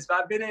oldest, but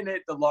I've been in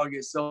it the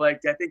longest. So like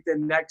I think the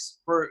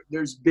next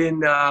there's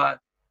been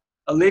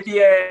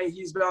Olivier.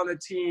 He's been on the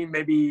team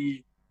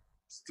maybe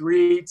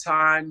 3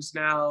 times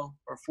now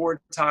or 4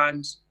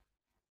 times.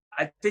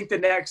 I think the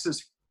next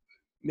is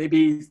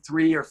maybe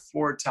 3 or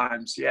 4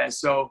 times. Yeah.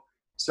 So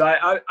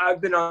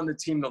I've been on the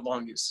team the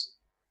longest.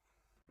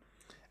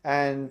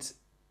 And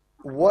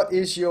what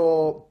is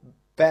your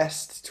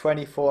best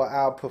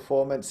 24-hour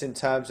performance in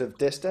terms of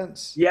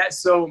distance? Yeah,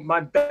 so my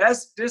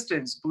best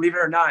distance, believe it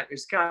or not,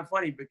 it's kind of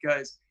funny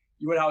because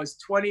when I was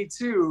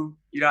 22,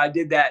 I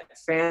did that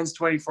fans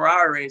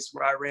 24-hour race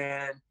where I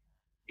ran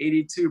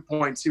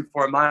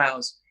 82.24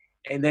 miles.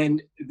 And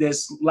then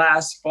this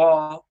last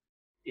fall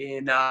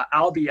in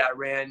Albi, I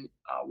ran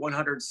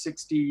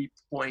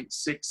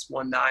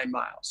 160.619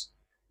 miles.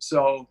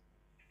 So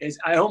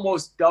I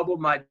almost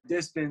doubled my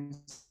distance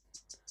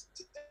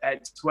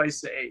at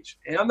twice the age.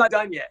 And I'm not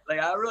done yet. Like,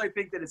 I really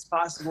think that it's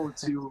possible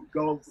to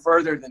go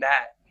further than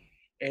that.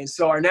 And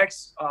so our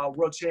next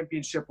world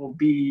championship will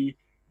be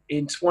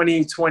in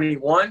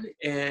 2021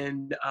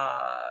 in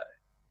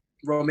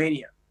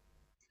Romania.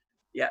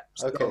 Yeah.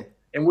 So, Okay.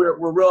 and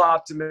we're real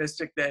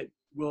optimistic that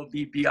we'll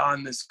be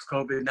beyond this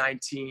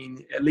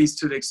COVID-19, at least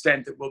to the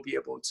extent that we'll be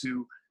able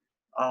to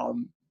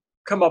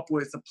come up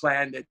with a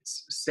plan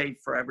that's safe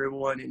for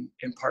everyone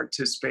and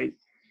participate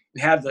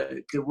and have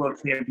the world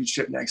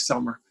championship next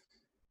summer.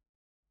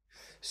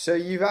 So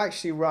you've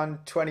actually run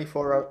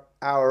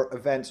 24-hour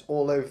events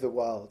all over the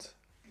world.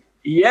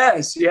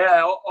 Yes,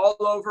 yeah, all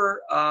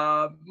over.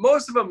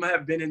 Most of them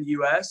have been in the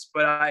U.S.,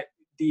 but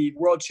the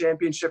world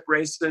championship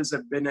races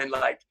have been in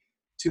like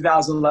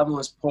 2011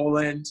 was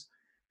Poland.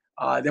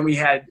 Then we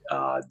had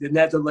the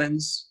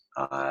Netherlands.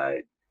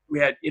 We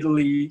had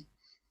Italy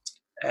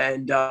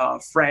and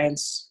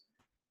France.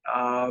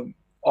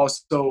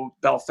 Also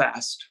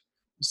Belfast.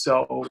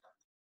 So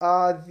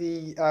Are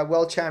the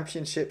World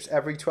Championships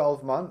every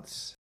 12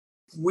 months?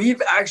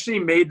 we've actually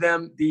made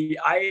them. The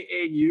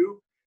IAAU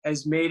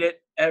has made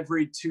it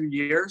every 2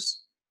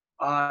 years,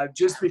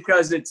 just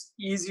because it's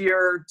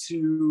easier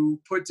to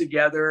put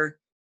together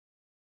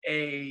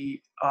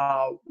a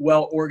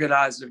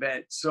well-organized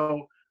event.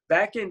 So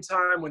back in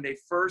time when they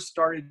first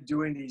started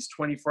doing these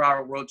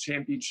 24-hour world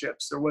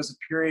championships, there was a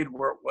period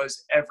where it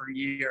was every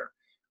year.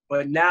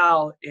 But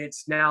now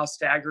it's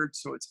staggered,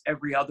 so it's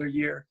every other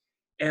year.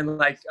 And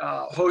like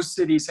host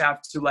cities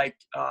have to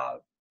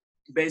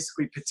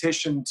basically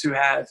petition to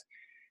have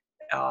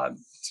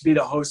to be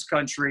the host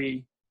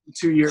country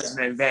 2 years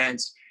in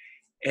advance.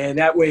 And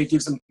that way it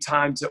gives them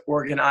time to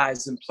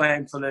organize and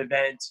plan for the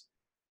event.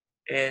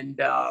 And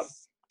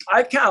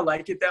I kind of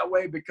like it that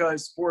way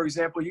because, for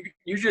example,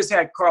 you just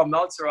had Carl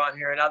Meltzer on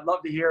here, and I'd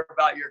love to hear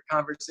about your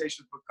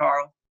conversations with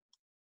Carl.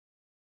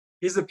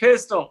 He's a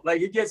pistol.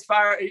 Like, he gets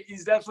fire.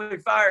 He's definitely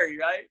fiery,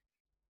 right?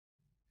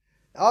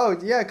 Oh,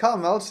 yeah, Carl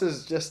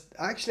Meltzer's just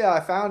actually, I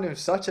found him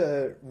such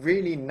a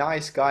really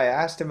nice guy. I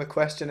asked him a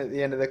question at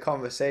the end of the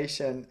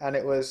conversation, and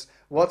it was,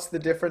 what's the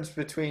difference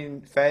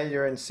between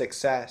failure and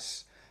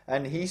success?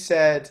 And he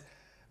said,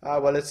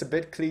 well, it's a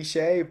bit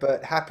cliche,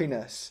 but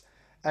happiness.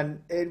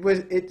 And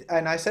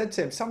and I said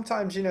to him,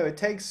 sometimes, it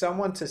takes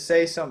someone to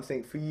say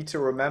something for you to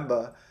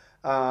remember.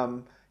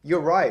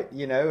 You're right,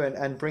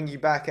 and bring you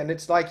back. And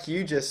it's like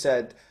you just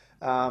said,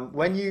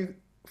 when you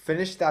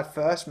finished that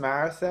first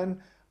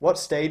marathon, what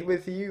stayed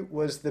with you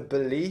was the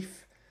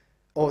belief,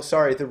 or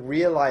sorry, the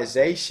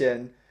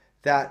realization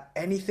that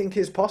anything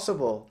is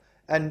possible.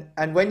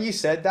 And when you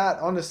said that,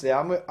 honestly,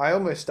 I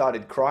almost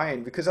started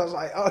crying because I was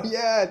like, oh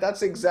yeah,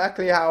 that's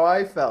exactly how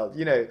I felt.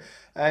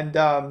 And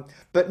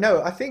but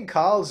no, I think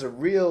Carl's a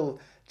real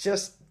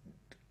just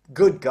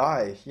good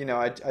guy.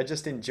 I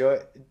just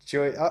enjoy.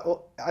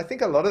 I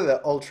think a lot of the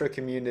ultra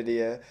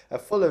community are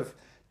full of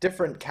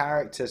different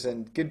characters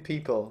and good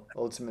people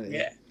ultimately.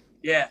 Yeah,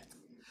 yeah.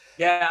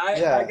 Yeah, I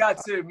Yeah. got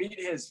to meet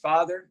his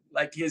father.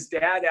 Like, his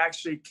dad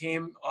actually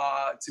came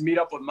to meet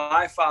up with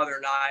my father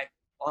and I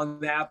on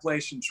the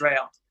Appalachian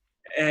Trail.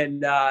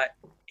 And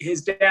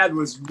his dad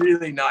was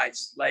really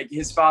nice. Like,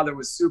 his father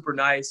was super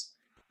nice.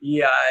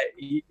 I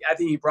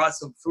think he brought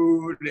some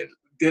food and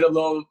did a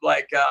little,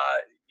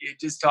 he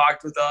just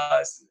talked with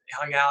us,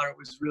 hung out. It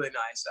was really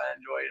nice. I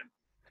enjoyed him.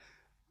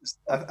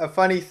 A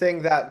funny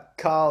thing that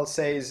Carl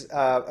says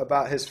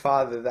about his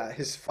father, that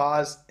his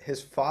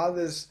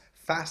father's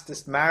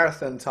fastest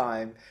marathon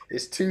time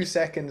is 2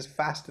 seconds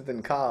faster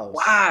than Carl's.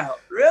 Wow,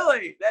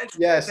 really? That's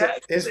Yeah, so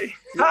fantastic.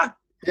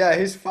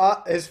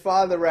 his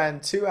father ran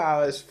 2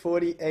 hours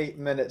 48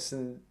 minutes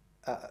and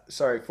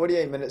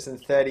 48 minutes and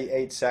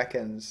 38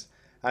 seconds,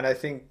 and I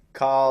think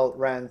Carl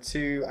ran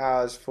 2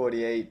 hours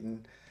 48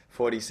 and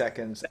 40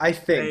 seconds. I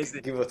think,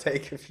 Amazing. give or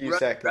take a few Right,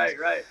 seconds. right,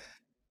 right.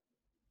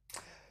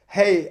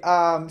 Hey,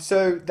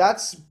 so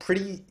that's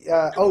pretty.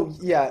 Oh,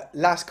 yeah.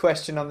 Last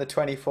question on the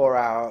 24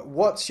 hour.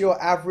 What's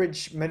your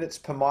average minutes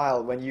per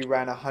mile when you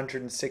ran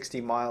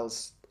 160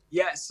 miles?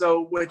 Yeah,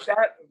 so with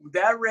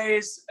that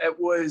race, it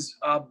was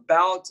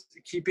about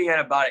keeping at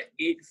about an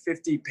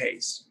 850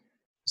 pace.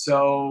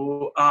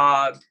 So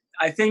I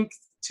think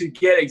to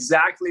get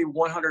exactly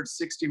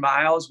 160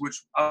 miles,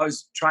 which I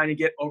was trying to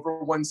get over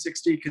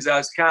 160 because I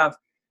was kind of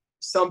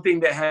something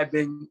that had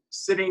been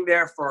sitting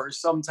there for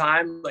some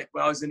time. Like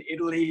when I was in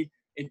Italy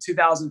in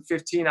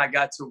 2015, I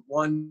got to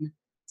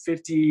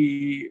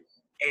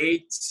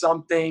 158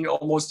 something,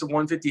 almost to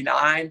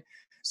 159.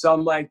 So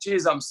I'm like,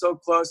 geez, I'm so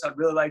close. I'd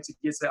really like to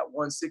get to that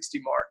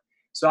 160 mark.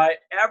 So I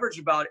averaged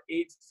about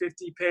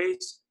 850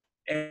 pace.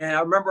 And I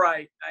remember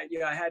I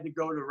had to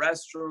go to the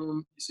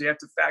restroom. So you have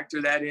to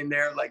factor that in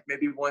there, like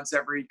maybe once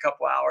every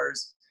couple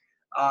hours.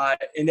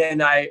 And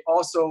then I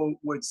also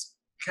would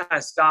kind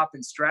of stop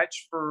and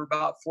stretch for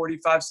about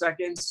 45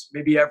 seconds,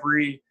 maybe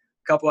every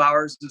couple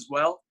hours as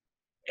well.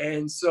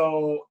 And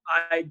so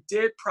I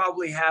did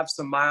probably have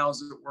some miles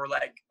that were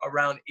like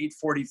around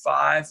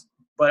 845,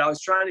 but I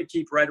was trying to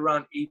keep right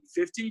around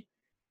 850.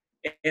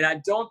 And I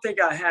don't think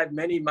I had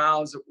many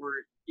miles that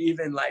were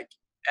even like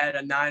at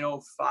a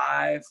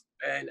 905.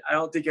 And I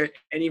don't think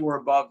anywhere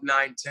above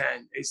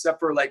 910, except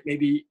for like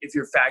maybe if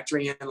you're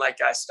factoring in like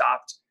I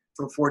stopped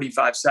for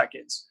 45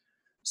 seconds.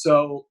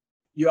 So,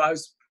 I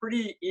was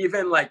pretty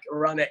even like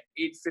around that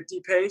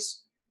 850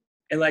 pace.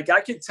 And like I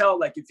could tell,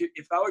 like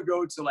if I would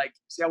go to like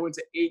say I went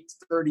to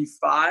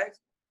 835,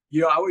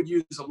 I would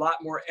use a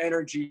lot more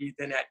energy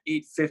than at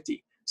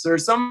 850. So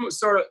there's some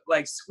sort of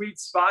like sweet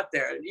spot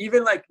there. And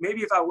even like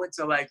maybe if I went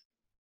to like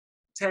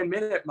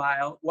 10-minute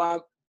mile,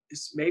 well,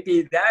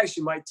 maybe that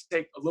actually might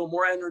take a little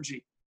more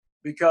energy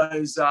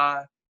because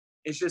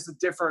it's just a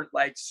different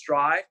like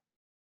stride.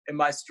 And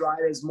my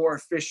stride is more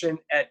efficient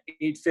at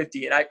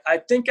 850. And I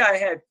think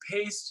I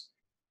paced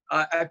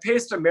a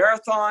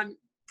marathon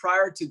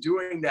prior to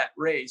doing that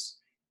race.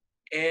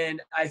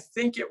 And I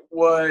think it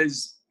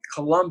was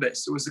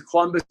Columbus. It was the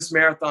Columbus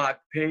Marathon I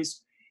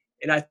paced.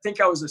 And I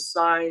think I was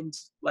assigned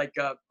like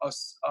a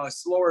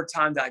slower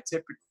time that I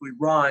typically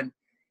run.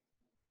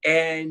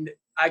 And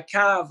I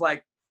kind of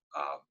like,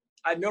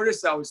 I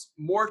noticed I was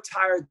more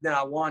tired than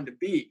I wanted to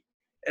be.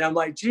 And I'm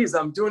like, geez,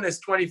 I'm doing this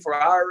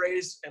 24-hour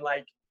race in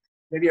like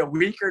maybe a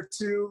week or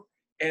two.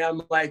 And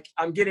I'm like,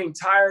 I'm getting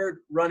tired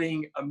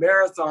running a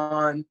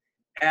marathon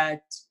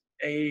at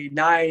a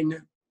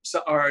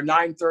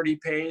 9:30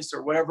 pace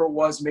or whatever it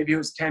was. Maybe it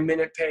was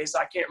 10-minute pace.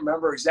 I can't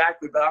remember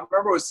exactly, but I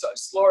remember it was a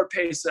slower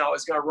pace than I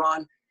was going to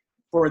run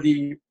for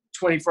the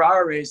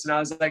 24-hour race. And I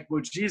was like,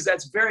 well, geez,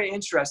 that's very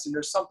interesting.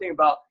 There's something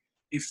about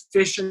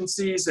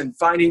efficiencies and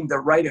finding the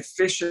right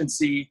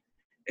efficiency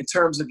in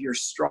terms of your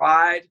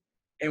stride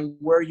and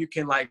where you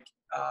can like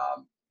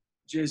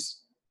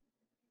just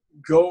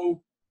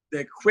go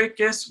the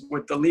quickest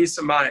with the least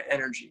amount of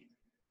energy.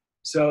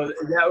 So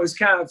that was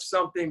kind of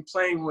something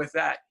playing with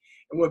that.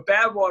 And with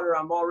Badwater,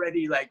 I'm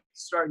already like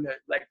starting to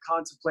like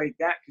contemplate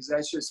that because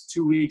that's just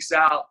 2 weeks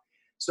out.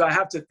 So I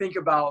have to think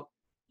about,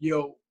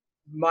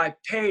 my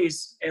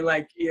pace and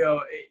like,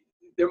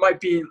 there might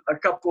be a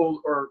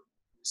couple or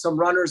some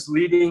runners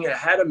leading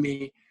ahead of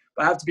me,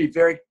 but I have to be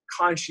very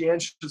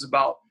conscientious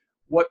about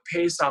what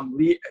pace I'm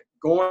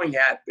going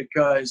at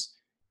because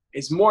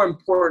it's more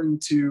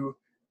important to,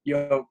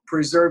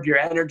 preserve your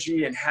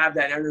energy and have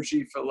that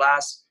energy for the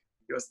last,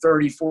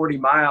 30, 40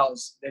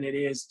 miles than it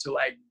is to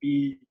like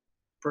be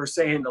per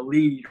se in the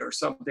lead or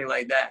something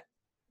like that.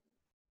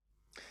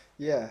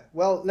 Yeah,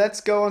 well, let's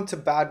go on to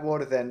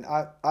Badwater then.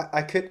 I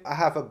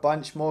have a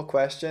bunch more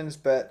questions,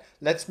 but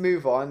let's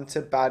move on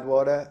to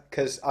Badwater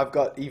because I've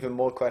got even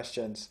more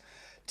questions.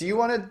 Do you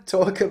want to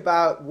talk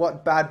about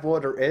what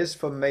Badwater is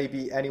for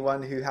maybe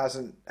anyone who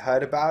hasn't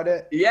heard about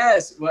it?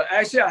 Yes. Well,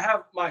 actually, I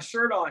have my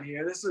shirt on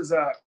here. This is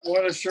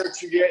one of the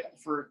shirts you get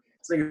for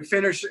it's like a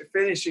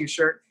finishing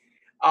shirt.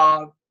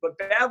 But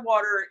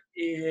Badwater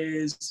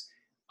is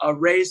a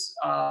race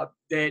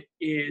that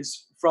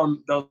is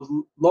from the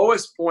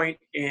lowest point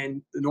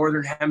in the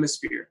northern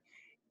hemisphere.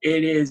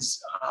 It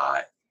is.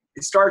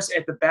 It starts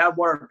at the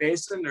Badwater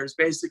Basin. There's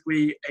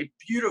basically a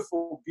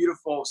beautiful,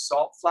 beautiful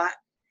salt flat,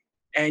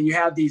 and you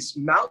have these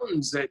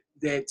mountains that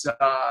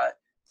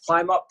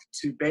climb up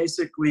to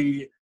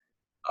basically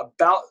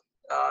about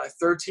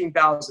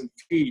 13,000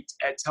 feet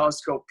at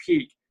Telescope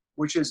Peak,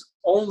 which is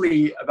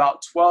only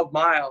about 12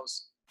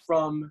 miles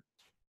from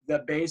the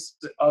base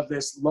of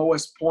this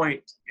lowest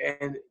point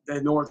in the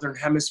northern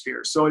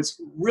hemisphere. So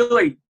it's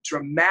really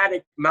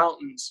dramatic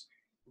mountains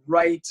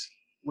right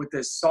with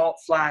this salt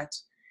flat,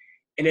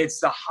 and it's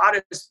the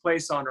hottest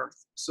place on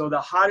Earth. So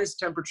the hottest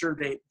temperature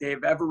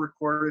they've ever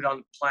recorded on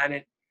the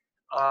planet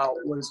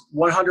was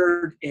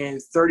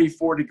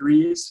 134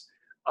 degrees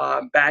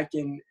back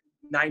in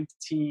I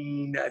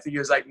think it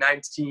was like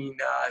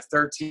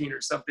 1913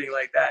 or something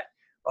like that,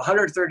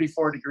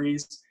 134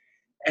 degrees.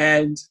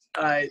 And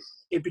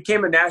it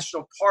became a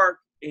national park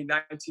in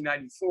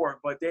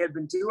 1994, but they had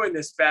been doing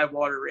this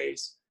Badwater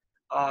race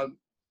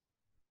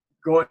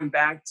going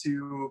back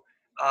to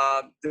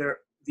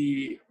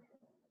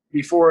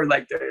before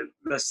like the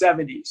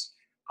 70s.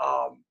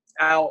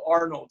 Al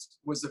Arnold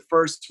was the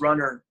first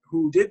runner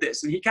who did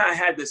this, and he kind of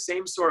had the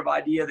same sort of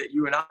idea that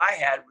you and I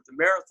had with the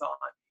marathon.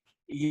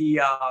 He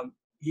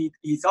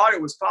thought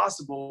it was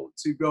possible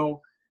to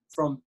go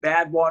from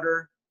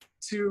Badwater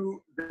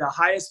to the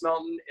highest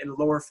mountain in the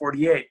lower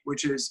 48,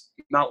 which is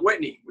Mount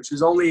Whitney, which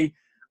is only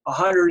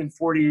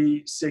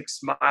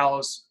 146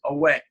 miles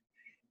away.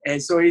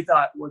 And so he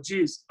thought, well,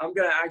 geez, I'm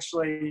going to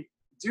actually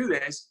do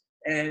this,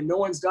 and no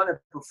one's done it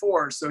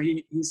before. So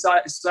he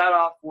set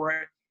off for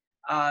it.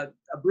 I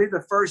believe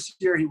the first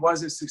year he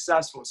wasn't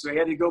successful, so he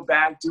had to go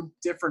back, do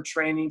different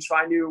training,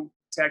 try new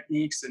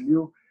techniques and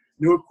new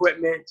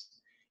equipment,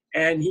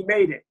 and he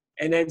made it.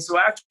 And then so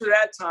after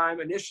that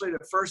time, initially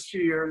the first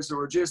few years, there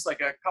were just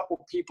like a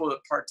couple people that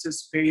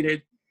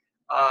participated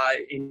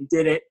and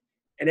did it,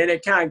 and then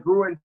it kind of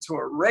grew into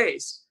a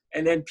race,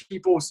 and then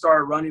people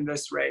started running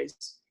this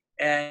race,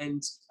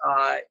 and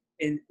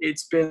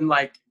it's been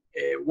like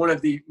one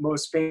of the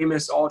most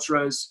famous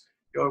ultras,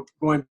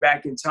 going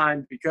back in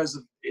time, because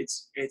of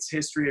its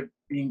history of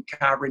being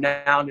kind of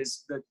renowned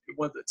as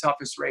one of the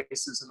toughest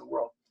races in the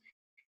world.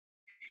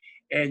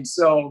 And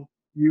so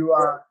you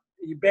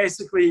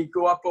basically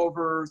go up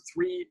over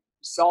 3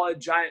 solid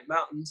giant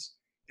mountains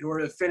in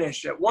order to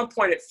finish. At one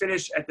point, it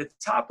finished at the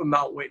top of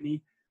Mount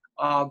Whitney,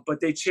 but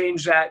they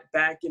changed that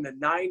back in the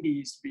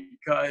 90s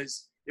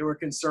because they were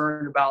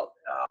concerned about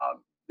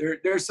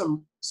there's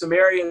some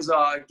areas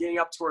getting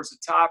up towards the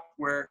top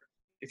where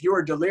if you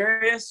were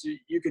delirious,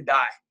 you could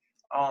die.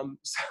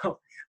 So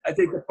I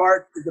think the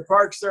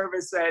Park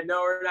Service said,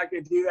 no, we're not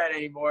going to do that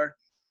anymore.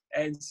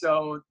 And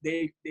so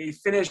they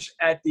finished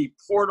at the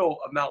portal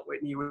of Mount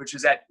Whitney, which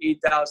is at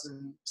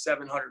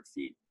 8,700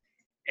 feet.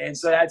 And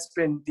so that's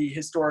been the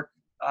historic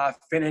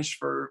finish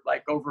for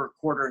like over a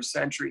quarter of a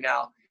century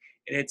now.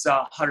 And it's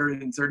a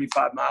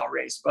 135-mile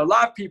race. But a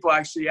lot of people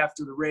actually,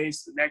 after the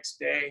race, the next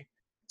day,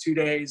 2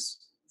 days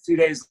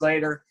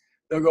later,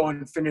 they'll go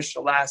and finish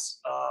the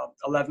last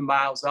 11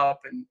 miles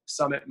up and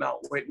summit Mount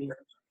Whitney.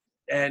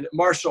 And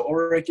Marshall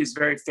Ulrich is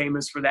very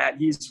famous for that.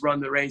 He's run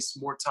the race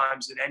more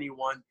times than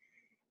anyone.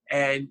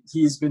 And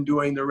he's been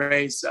doing the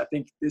race. I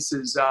think this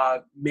is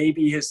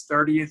maybe his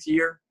 30th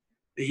year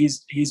that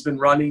he's been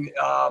running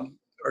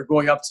or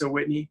going up to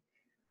Whitney.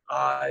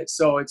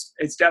 So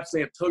it's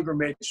definitely a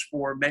pilgrimage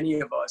for many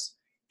of us.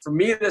 For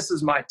me, this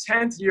is my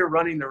 10th year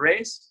running the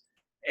race.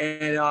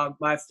 And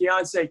my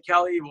fiance,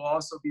 Kelly, will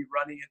also be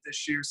running it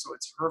this year. So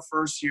it's her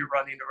first year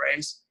running the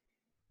race.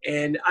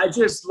 And I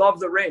just love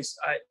the race.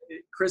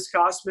 Chris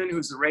Kosman,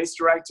 who's the race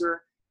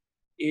director,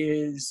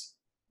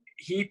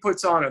 he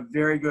puts on a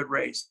very good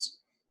race.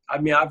 I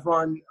mean, I've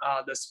run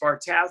the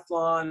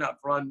Spartathlon. I've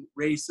run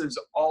races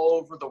all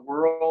over the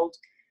world.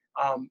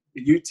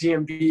 The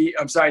UTMB,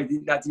 I'm sorry,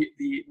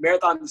 the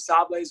Marathon des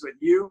Sables with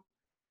you.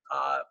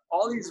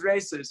 All these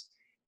races.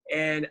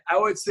 And I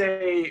would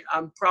say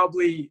I'm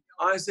probably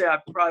most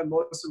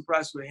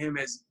impressed with him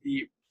as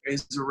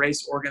a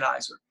race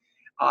organizer.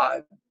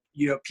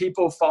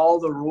 People follow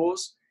the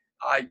rules.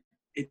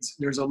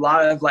 There's a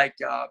lot of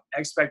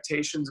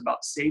expectations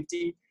about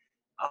safety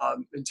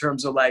in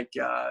terms of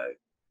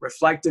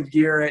reflective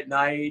gear at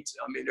night.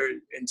 I mean,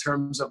 in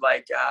terms of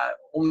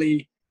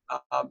only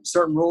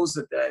certain rules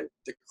that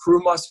the crew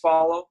must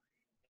follow.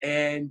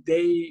 And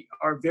they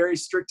are very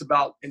strict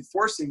about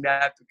enforcing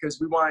that because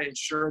we want to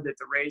ensure that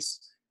the race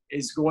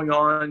is going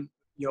on,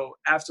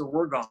 after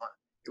we're gone.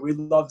 We'd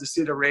love to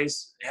see the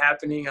race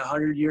happening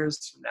 100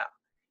 years from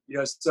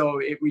now.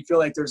 So we feel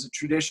like there's a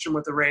tradition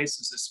with the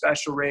race. It's a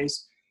special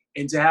race.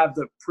 And to have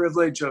the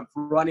privilege of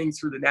running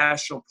through the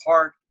national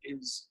park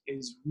is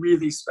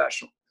really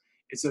special.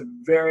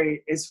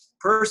 It's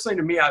personally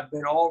to me, I've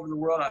been all over the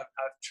world. I've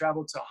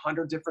traveled to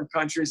 100 different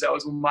countries. That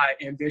was one of my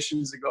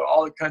ambitions, to go to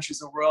all the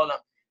countries in the world.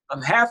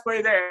 I'm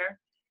halfway there.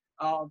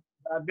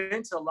 I've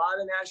been to a lot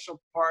of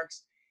national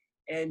parks,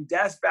 and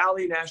Death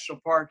Valley National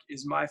Park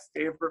is my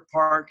favorite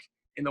park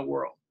in the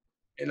world,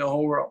 in the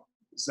whole world.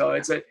 So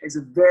it's a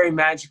very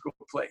magical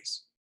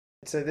place.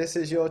 So this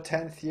is your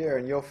 10th year,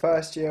 and your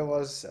first year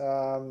was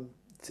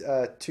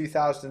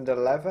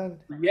 2011?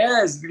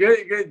 Yes,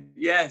 good.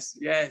 Yes.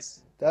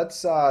 That's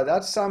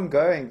some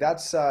going.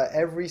 That's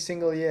every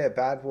single year,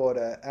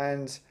 Badwater,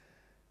 and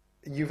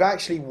you've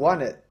actually won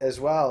it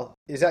as well.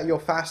 Is that your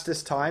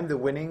fastest time, the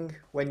winning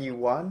when you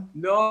won?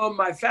 No,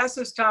 my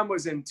fastest time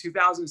was in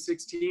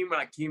 2016 when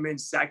I came in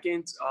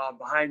second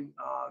behind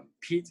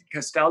Pete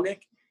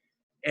Kostelnik.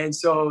 And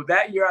so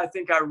that year, I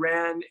think I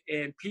ran,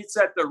 and Pete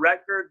set the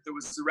record. There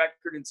was the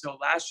record until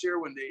last year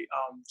when the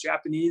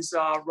Japanese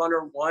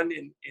runner won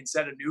and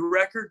set a new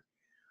record.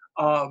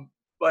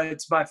 But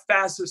my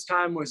fastest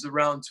time was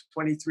around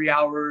 23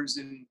 hours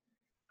and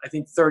I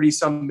think 30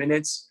 some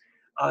minutes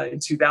in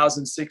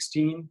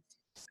 2016.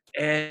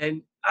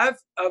 And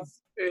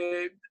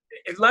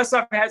unless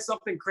I've had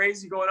something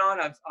crazy going on,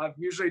 I've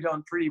usually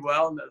done pretty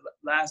well. In the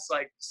last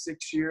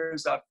 6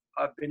 years,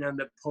 I've been on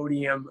the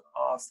podium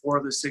 4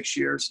 of the 6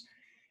 years.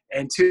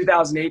 In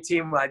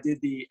 2018, when I did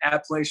the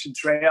Appalachian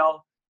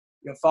Trail,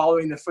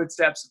 following the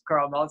footsteps of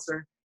Karl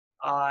Meltzer.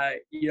 I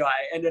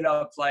ended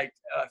up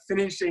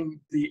finishing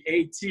the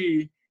AT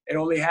and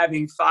only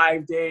having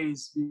 5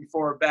 days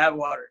before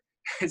Badwater.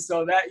 And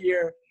so that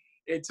year,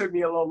 it took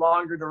me a little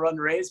longer to run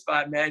the race, but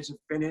I managed to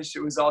finish.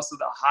 It was also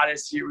the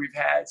hottest year we've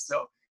had,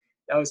 so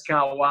that was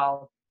kind of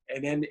wild.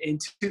 And then in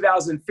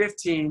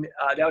 2015,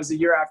 that was the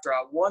year after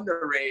I won the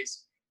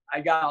race, I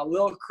got a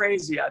little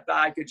crazy. I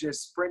thought I could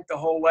just sprint the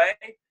whole way.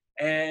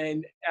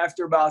 And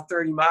after about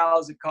 30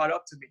 miles, it caught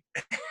up to me.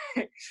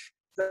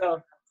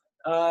 So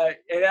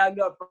it ended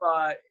up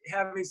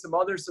having some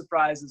other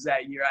surprises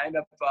that year. I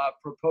ended up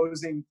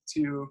proposing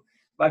to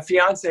my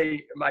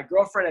fiance. My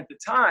girlfriend at the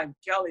time,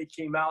 Kelly,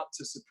 came out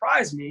to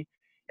surprise me.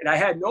 And I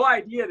had no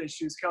idea that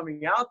she was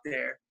coming out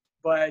there.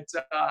 But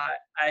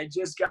I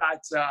just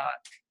got,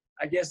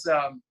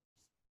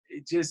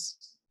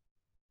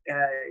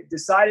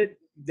 decided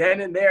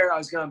then and there I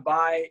was going to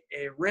buy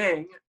a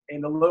ring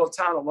in the little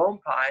town of Lone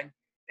Pine,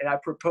 and I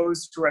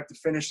proposed to her at the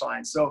finish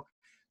line. So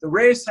the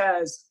race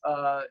has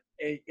a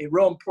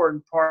real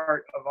important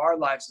part of our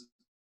lives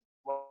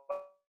for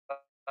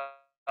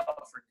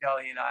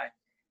Kelly and I,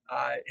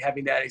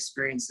 having that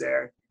experience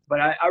there. But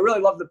I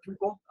really love the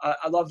people.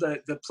 I love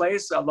the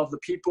place. I love the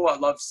people. I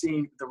love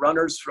seeing the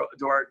runners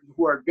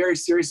who are very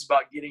serious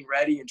about getting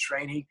ready and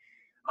training.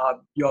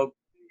 I've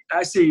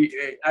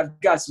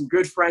got some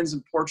good friends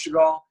in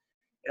Portugal,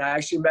 and I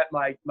actually met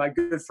my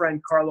good friend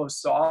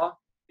Carlos Saw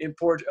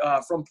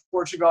from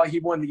Portugal. He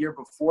won the year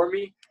before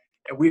me,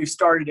 and we've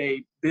started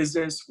a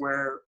business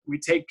where we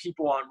take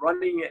people on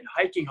running and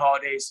hiking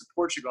holidays to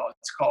Portugal.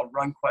 It's called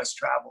RunQuest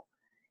Travel.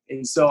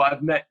 And so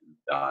I've met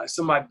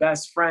some of my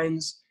best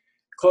friends,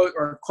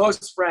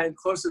 closest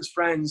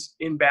friends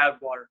in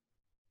Badwater.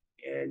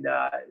 And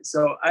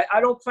so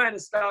I don't plan to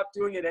stop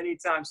doing it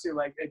anytime soon.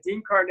 Like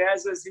Dean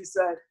Karnazes, he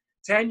said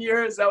 10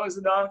 years, that was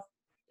enough.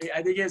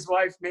 I think his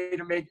wife made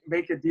him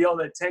make a deal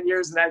that 10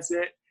 years and that's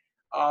it.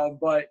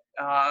 But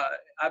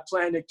I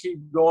plan to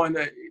keep going.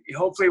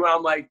 Hopefully when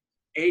I'm like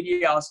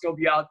 80, I'll still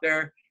be out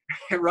there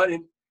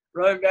running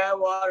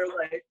Badwater,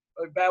 like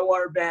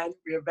Badwater Bend.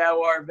 We have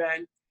Badwater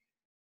Bend.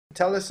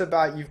 Tell us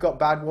about, you've got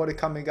Badwater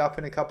coming up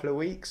in a couple of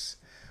weeks.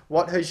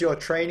 What has your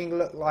training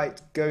looked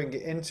like going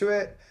into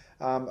it?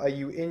 Are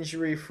you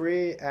injury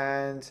free,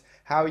 and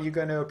how are you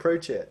going to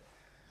approach it?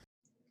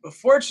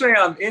 Fortunately,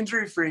 I'm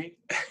injury free.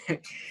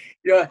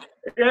 Yeah,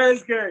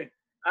 it's good.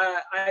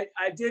 I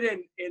did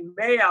in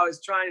May. I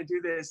was trying to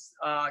do this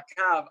kind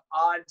of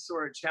odd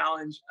sort of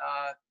challenge.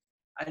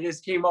 I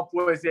just came up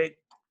with it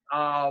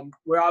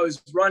where I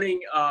was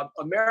running a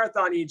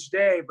marathon each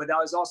day, but I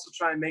was also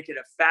trying to make it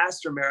a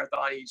faster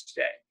marathon each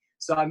day.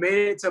 So I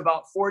made it to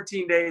about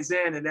 14 days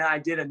in, and then I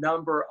did a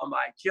number on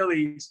my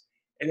Achilles,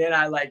 and then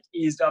I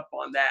eased up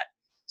on that.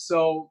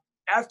 So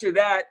after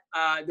that,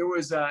 there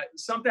was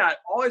something I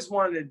always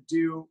wanted to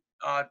do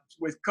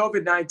with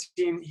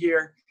COVID-19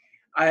 here.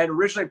 I had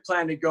originally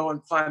planned to go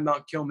and climb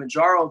Mount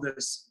Kilimanjaro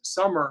this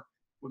summer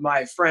with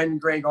my friend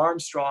Greg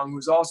Armstrong,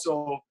 who's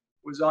also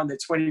was on the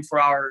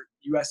 24-hour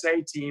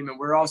USA team, and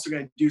we're also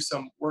going to do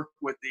some work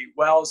with the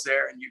wells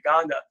there in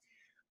Uganda.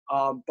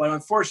 But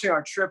unfortunately,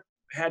 our trip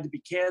had to be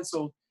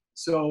canceled.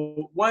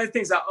 So one of the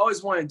things I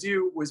always wanted to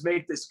do was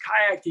make this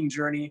kayaking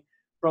journey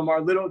from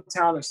our little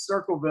town of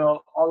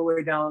Circleville all the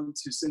way down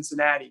to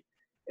Cincinnati.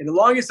 And the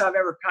longest I've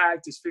ever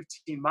kayaked is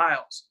 15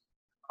 miles.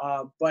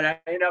 But I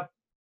ended up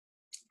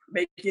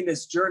making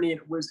this journey,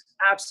 and it was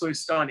absolutely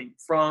stunning.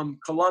 From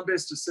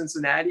Columbus to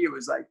Cincinnati, it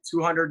was like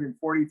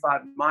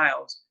 245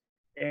 miles.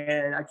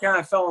 And I kind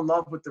of fell in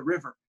love with the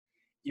river.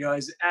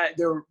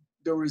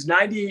 There was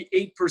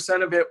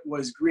 98% of it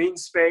was green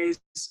space,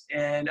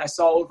 and I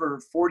saw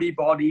over 40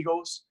 bald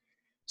eagles.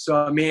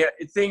 So, I mean,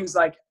 things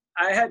like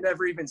I had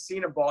never even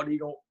seen a bald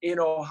eagle in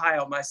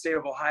Ohio, my state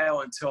of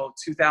Ohio, until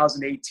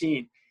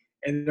 2018.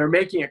 And they're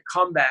making a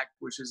comeback,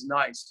 which is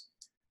nice.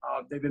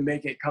 They've been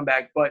making a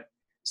comeback. But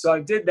so I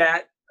did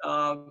that.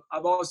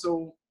 I've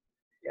also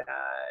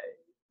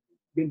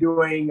been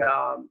doing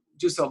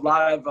just a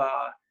lot of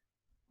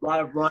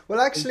run. Well,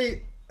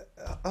 actually,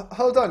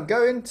 hold on.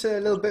 Go into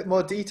a little bit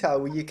more detail.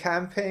 Were you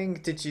camping?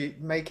 Did you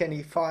make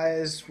any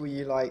fires? Were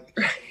you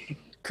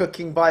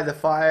cooking by the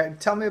fire?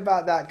 Tell me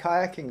about that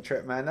kayaking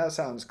trip, man. That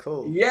sounds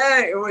cool.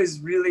 Yeah, it was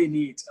really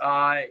neat.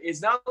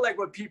 It's not like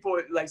what people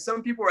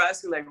some people were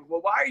asking,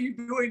 well, why are you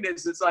doing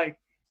this?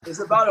 It's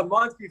about a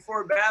month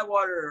before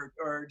Badwater,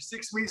 or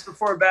 6 weeks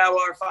before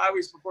Badwater, 5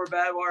 weeks before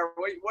Badwater.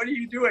 What are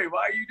you doing?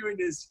 Why are you doing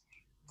this?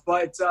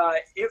 But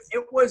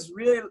it was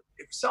really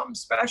something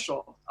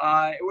special.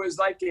 It was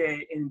like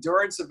an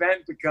endurance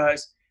event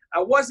because I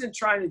wasn't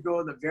trying to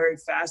go the very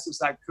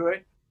fastest I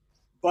could,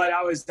 but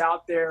I was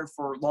out there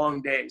for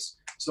long days.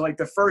 So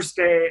the first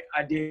day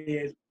I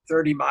did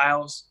 30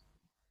 miles,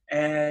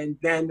 and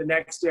then the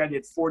next day I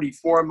did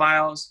 44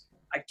 miles.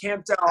 I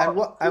camped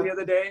out the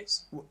other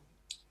days.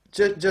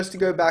 Just to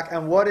go back,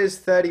 and what is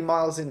 30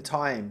 miles in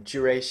time,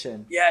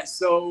 duration? Yeah,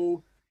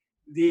 so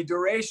the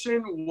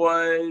duration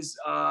was,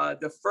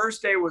 the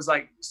first day was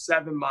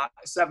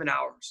 7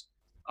 hours.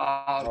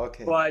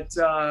 Okay. But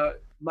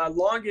my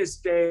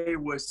longest day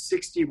was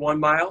 61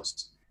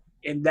 miles.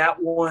 And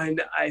that one,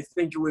 I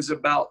think it was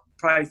about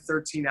probably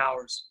 13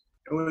 hours.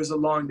 It was a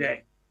long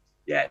day.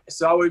 Yeah.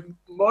 So I would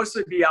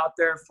mostly be out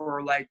there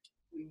for like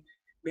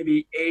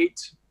maybe 8,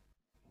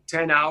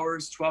 10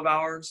 hours, 12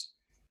 hours.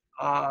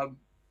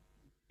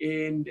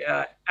 And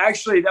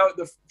actually,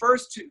 the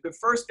first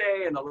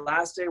day and the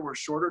last day were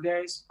shorter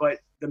days, but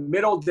the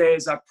middle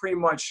days I pretty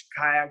much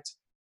kayaked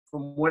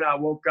from when I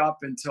woke up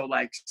until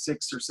like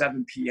 6 or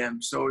 7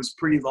 p.m. So it was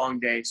pretty long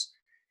days,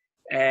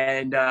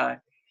 and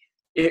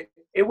it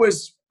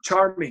was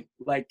charming.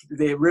 Like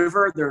the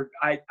river, there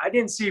I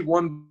didn't see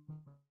one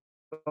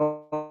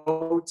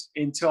boat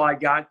until I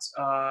got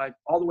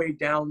all the way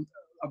down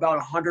about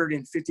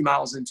 150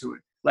 miles into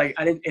it. Like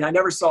I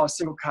never saw a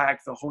single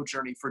kayak the whole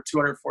journey for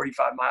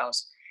 245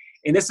 miles.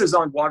 And this is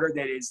on water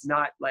that is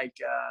not like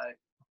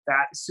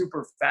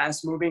super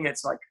fast moving.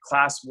 It's like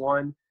class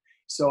 1.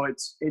 So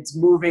it's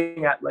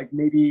moving at like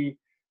maybe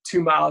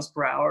 2 miles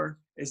per hour.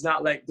 It's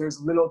not like there's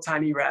little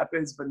tiny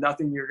rapids, but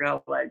nothing you're gonna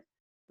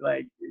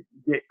like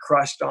get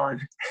crushed on.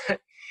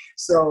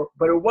 So,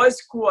 but it was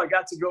cool. I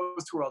got to go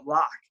through a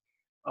lock.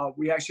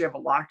 We actually have a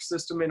lock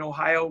system in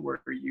Ohio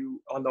where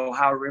on the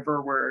Ohio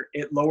River, where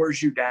it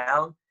lowers you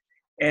down.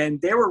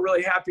 And they were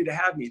really happy to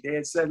have me. They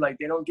had said like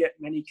they don't get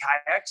many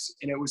kayaks,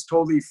 and it was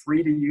totally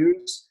free to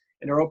use,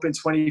 and they're open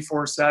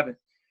 24/7.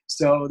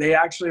 So they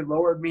actually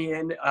lowered me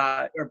in,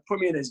 or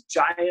put me in this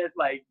giant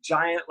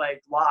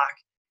lock,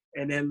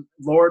 and then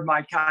lowered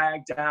my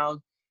kayak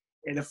down.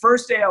 And the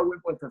first day I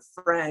went with a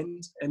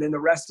friend, and then the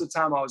rest of the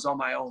time I was on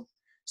my own.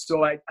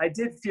 So I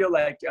did feel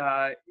like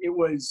it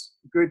was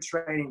good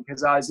training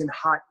because I was in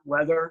hot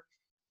weather,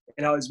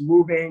 and I was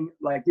moving,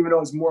 like even though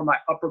it was more my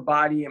upper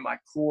body and my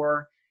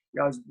core,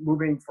 I was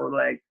moving for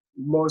like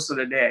most of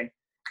the day.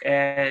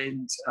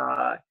 And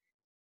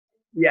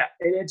yeah,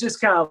 and it just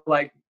kind of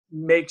like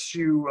makes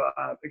you,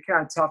 it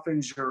kind of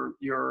toughens your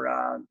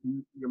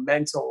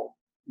mental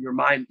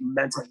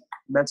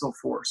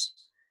force.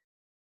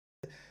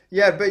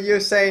 Yeah, but you're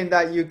saying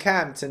that you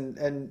camped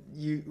and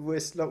you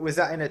was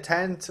that in a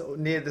tent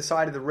near the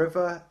side of the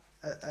river?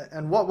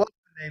 And what was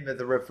the name of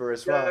the river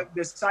as well?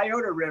 The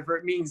Scioto River,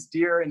 it means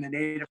deer in the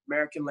Native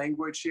American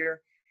language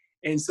here.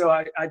 And so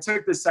I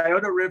took the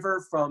Scioto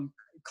River from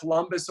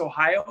Columbus,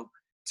 Ohio,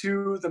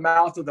 to the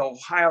mouth of the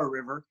Ohio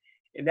River,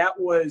 and that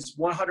was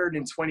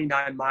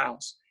 129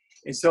 miles.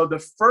 And so the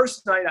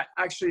first night I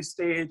actually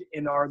stayed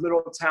in our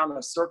little town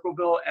of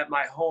Circleville at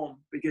my home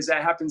because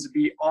that happens to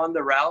be on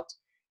the route.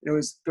 It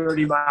was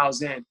 30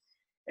 miles in.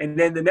 And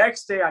then the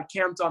next day I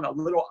camped on a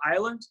little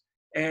island,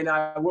 and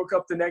I woke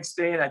up the next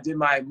day and I did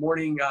my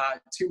morning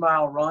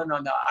 2-mile run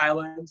on the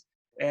island.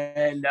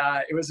 And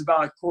it was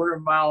about a quarter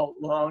mile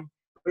long.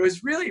 It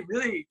was really,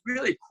 really,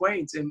 really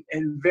quaint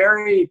and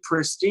very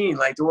pristine.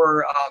 Like there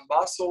were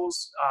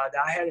mussels that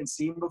I hadn't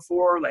seen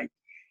before, like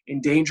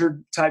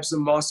endangered types of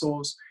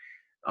mussels.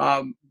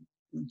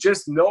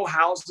 Just no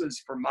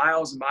houses for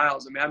miles and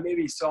miles. I mean, I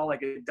maybe saw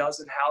like a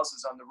dozen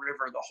houses on the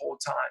river the whole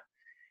time.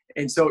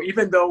 And so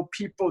even though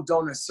people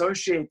don't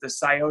associate the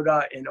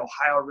Scioto and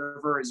Ohio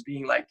River as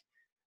being like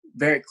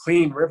very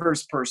clean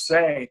rivers per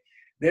se,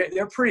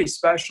 they're pretty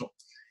special.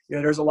 You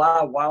know, there's a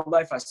lot of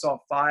wildlife. I saw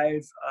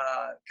 5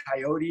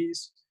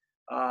 coyotes,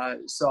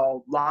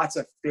 saw lots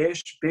of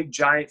fish, big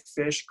giant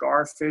fish,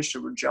 garfish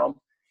that would jump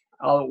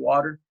out of the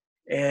water.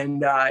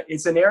 And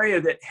it's an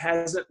area that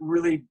hasn't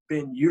really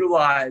been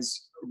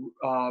utilized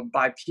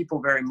by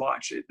people very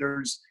much.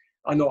 There's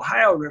on the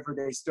Ohio River,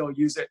 they still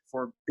use it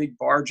for big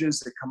barges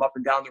that come up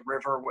and down the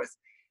river with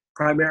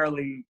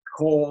primarily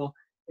coal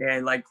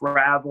and like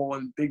gravel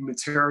and big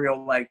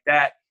material like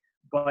that.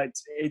 But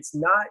it's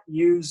not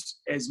used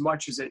as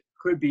much as it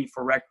could be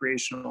for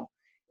recreational.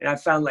 And I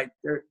found like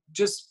they're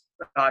just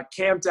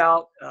camped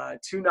out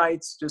 2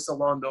 nights just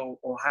along the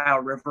Ohio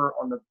River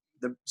on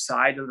the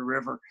side of the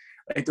river.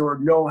 Like there were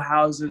no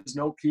houses,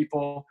 no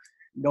people,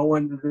 no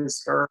one to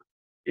disturb.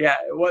 Yeah,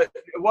 it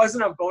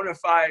wasn't a bona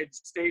fide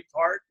state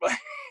park, but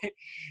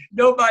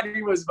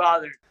nobody was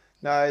bothered.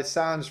 No, it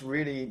sounds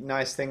really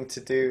nice thing to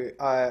do.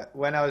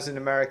 When I was in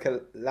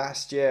America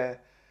last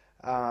year,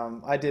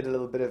 I did a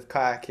little bit of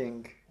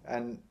kayaking,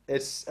 and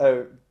it's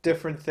a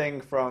different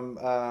thing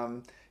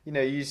from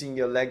using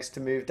your legs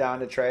to move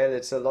down a trail.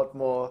 It's a lot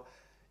more,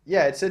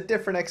 yeah, it's a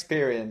different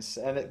experience,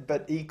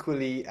 but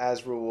equally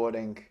as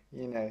rewarding,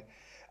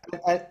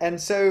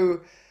 and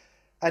so.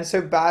 And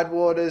so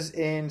Badwater's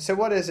in. So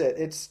what is it?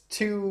 It's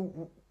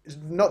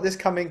not this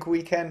coming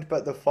weekend,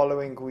 but the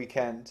following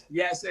weekend.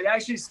 Yes, it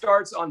actually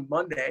starts on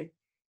Monday.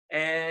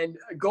 And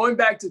going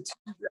back to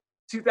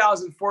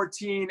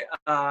 2014,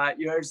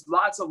 there's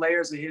lots of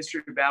layers of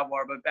history of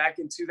Badwater. But back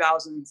in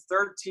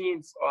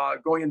 2013,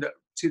 going into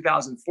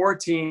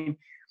 2014,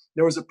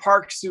 there was a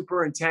park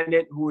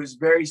superintendent who was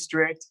very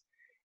strict.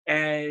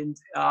 And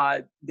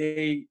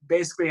they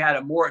basically had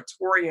a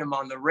moratorium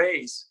on the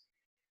race.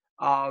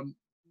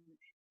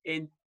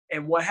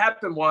 And what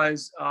happened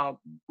was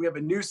we have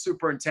a new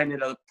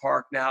superintendent of the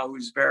park now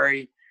who's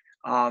very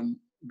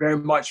very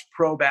much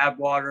pro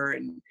Badwater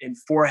and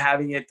for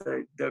having it.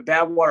 The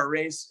Badwater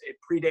race, it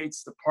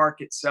predates the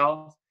park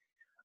itself.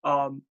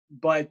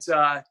 But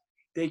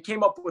they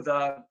came up with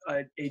a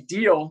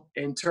deal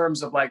in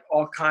terms of like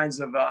all kinds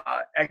of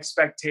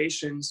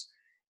expectations.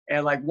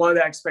 And like one of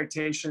the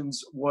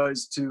expectations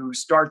was to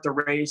start the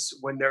race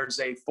when there's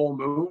a full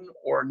moon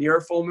or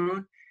near full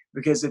moon,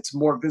 because it's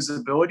more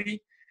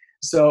visibility.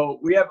 So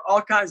we have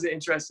all kinds of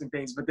interesting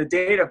things, but the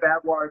date of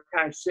Badwater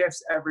kind of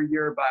shifts every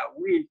year by a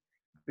week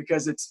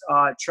because it's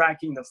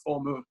tracking the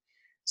full moon.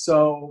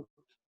 So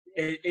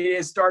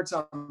it starts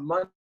on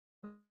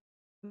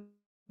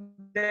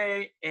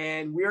Monday,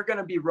 and we're going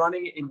to be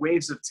running in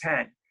waves of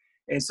 10.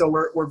 And so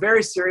we're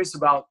very serious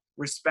about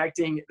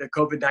respecting the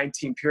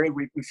COVID-19 period.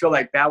 We feel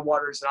like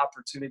Badwater is an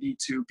opportunity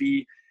to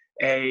be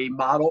a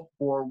model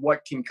for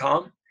what can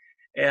come.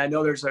 And I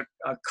know there's a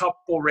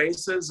couple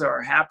races that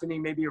are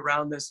happening maybe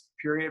around this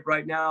period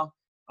right now,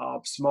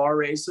 smaller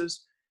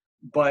races,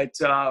 but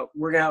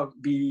we're going to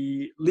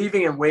be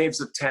leaving in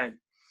waves of 10.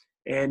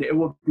 And it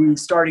will be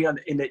starting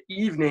in the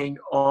evening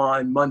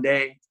on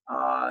Monday,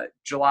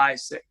 July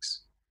 6th.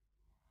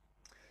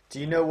 Do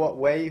you know what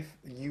wave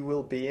you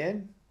will be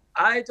in?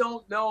 I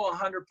don't know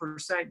 100%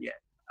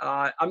 yet.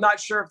 I'm not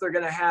sure if they're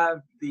going to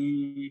have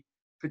the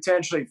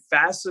potentially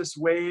fastest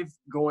wave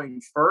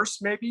going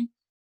first, maybe,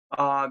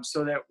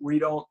 so that we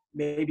don't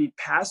maybe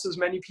pass as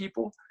many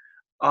people,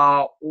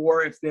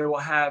 or if they will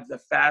have the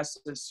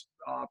fastest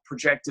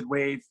projected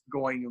wave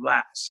going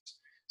last.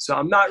 So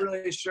I'm not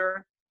really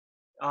sure.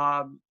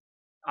 I'm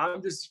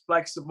just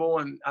flexible,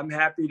 and I'm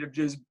happy to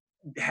just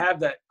have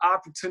that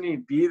opportunity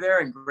to be there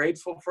and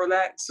grateful for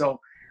that.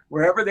 So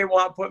wherever they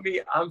want to put me,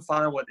 I'm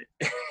fine with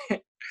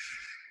it.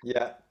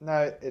 Yeah,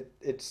 no,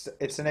 it's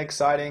an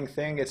exciting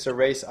thing. It's a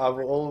race I've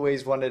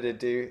always wanted to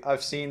do.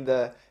 I've seen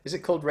is it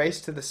called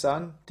Race to the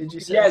Sun? Did you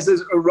say? Yes,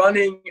 it's a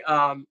running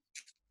in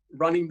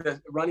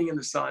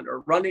the sun,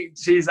 or running.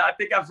 Geez, I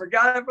think I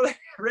forgot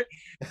it.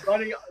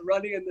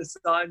 running in the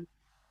sun.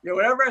 You know,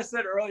 whatever I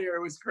said earlier,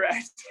 it was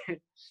correct.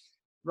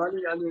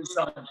 Running under the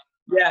sun.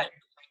 Yeah.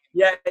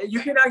 Yeah,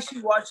 you can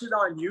actually watch it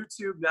on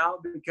YouTube now,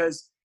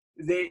 because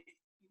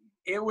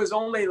it was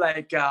only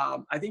like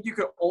I think you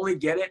could only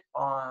get it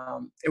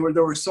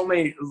there were so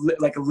many,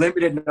 like a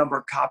limited number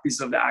of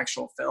copies of the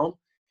actual film,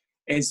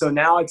 and so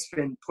now it's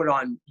been put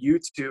on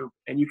YouTube,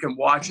 and you can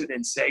watch it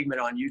in segment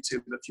on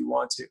YouTube if you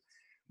want to.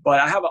 But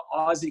I have an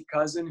Aussie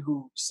cousin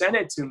who sent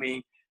it to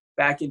me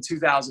back in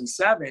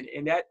 2007,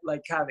 and that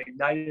like kind of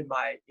ignited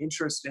my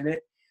interest in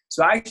it.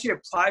 So I actually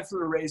applied for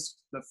the race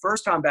the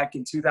first time back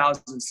in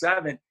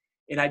 2007.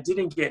 And I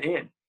didn't get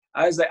in.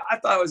 I was like, I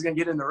thought I was going to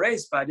get in the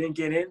race, but I didn't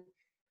get in.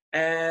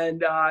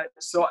 And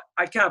so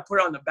I kind of put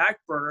it on the back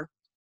burner.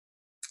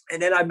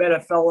 And then I met a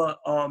fella,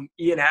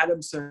 Ian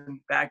Adamson,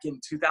 back in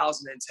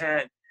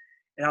 2010.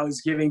 And I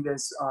was giving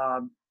this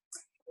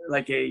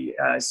like a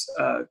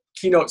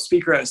keynote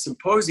speaker at a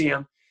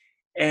symposium.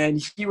 And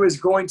he was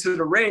going to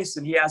the race,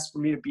 and he asked for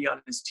me to be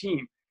on his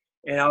team.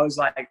 And I was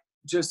like,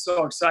 just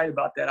so excited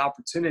about that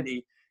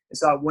opportunity. And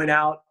so I went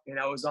out, and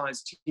I was on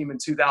his team in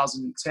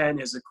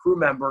 2010 as a crew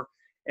member.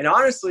 And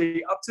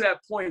honestly, up to that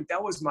point,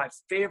 that was my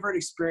favorite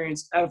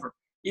experience ever.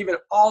 Even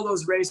all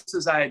those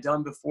races I had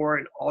done before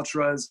in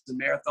ultras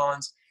and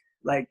marathons,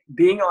 like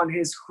being on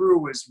his crew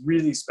was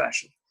really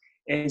special.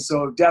 And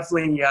so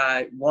definitely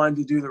wanted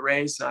to do the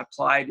race, and I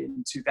applied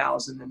in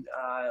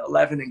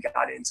 2011 and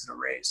got into the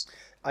race.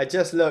 I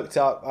just looked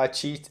up, I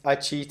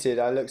cheated.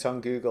 I looked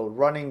on Google,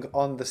 Running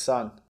on the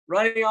Sun.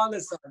 Running on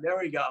the Sun, there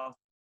we go.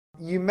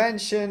 You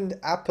mentioned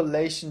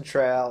Appalachian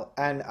Trail,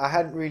 and I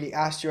hadn't really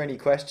asked you any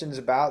questions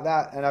about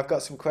that, and I've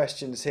got some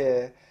questions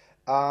here.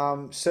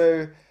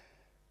 So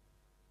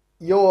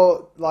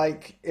you're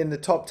like in the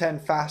top 10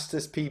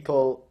 fastest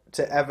people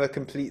to ever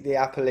complete the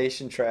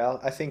Appalachian Trail.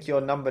 I think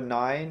you're number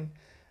 9,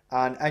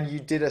 and you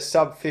did a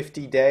sub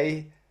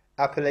 50-day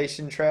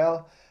Appalachian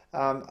Trail.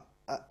 I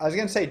was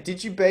going to say,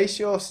 did you base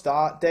your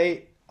start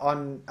date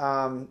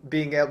on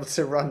being able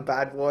to run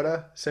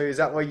Badwater? So is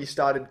that why you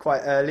started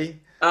quite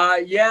early?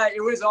 Yeah,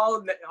 it was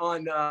all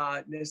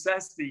on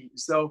necessity.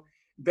 So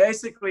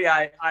basically,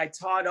 I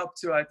taught up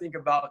to, I think,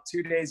 about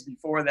 2 days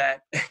before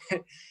that.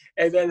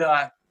 And then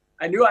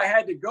I knew I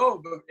had to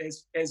go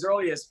as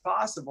early as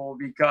possible,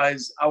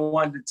 because I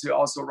wanted to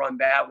also run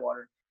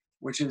Badwater,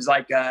 which is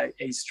like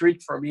a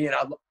streak for me. And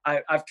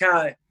I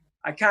kind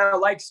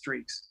of like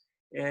streaks.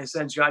 And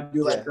essentially, I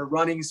do like the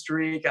running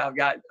streak. I've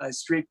got a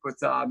streak with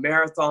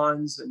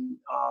marathons, and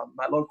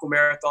my local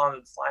marathon,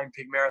 the Flying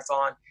Pig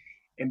Marathon.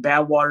 And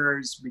Badwater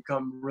has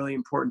become really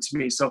important to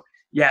me. So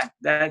yeah,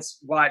 that's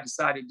why I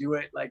decided to do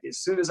it. Like as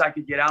soon as I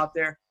could get out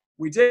there.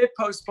 We did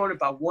postpone it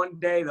by 1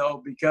 day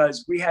though,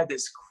 because we had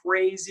this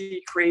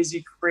crazy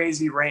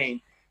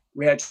rain.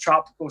 We had a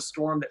tropical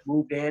storm that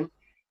moved in,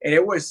 and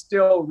it was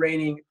still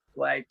raining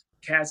like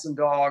cats and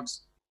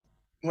dogs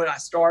when I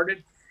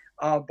started.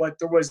 But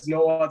there was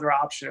no other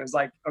option. It was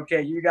like,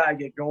 okay, you gotta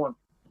get going.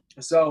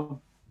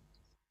 So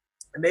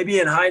maybe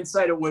in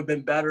hindsight, it would have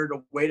been better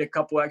to wait a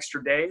couple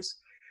extra days.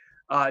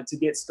 to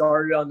get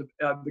started on the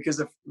because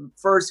the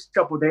first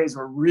couple of days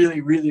were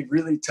really, really,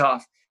 really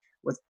tough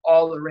with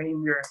all the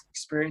rain you're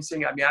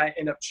experiencing. I mean, I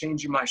ended up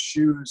changing my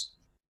shoes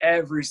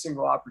every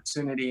single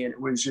opportunity, and it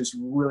was just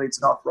really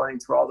tough running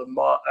through all the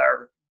mud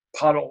or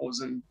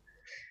puddles and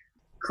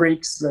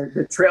creeks.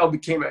 The trail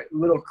became a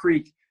little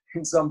creek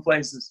in some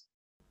places.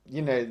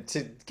 You know,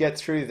 to get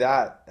through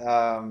that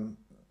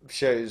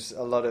shows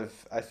a lot of,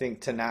 I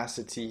think,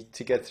 tenacity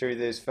to get through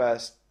those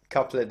first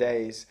couple of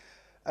days.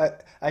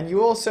 And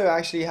you also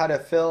actually had a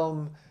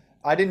film.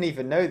 I didn't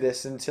even know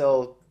this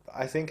until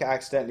I think I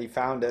accidentally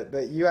found it,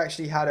 but you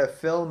actually had a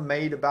film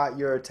made about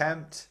your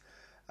attempt.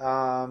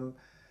 Um,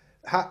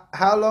 how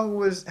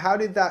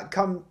did that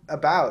come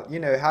about? You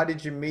know, how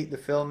did you meet the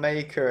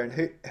filmmaker,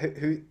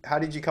 and how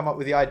did you come up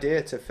with the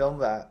idea to film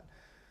that?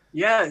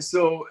 Yeah,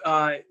 so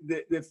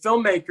the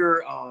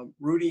filmmaker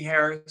Rudy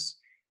Harris,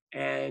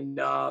 and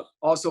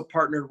also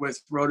partnered with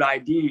Road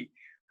ID.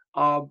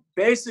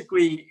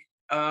 Basically,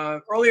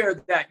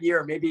 earlier that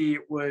year, maybe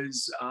it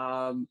was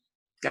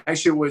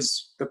actually it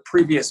was the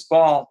previous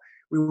fall.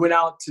 We went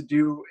out to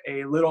do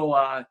a little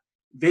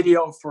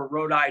video for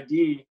Road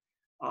ID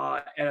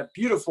at a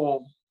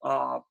beautiful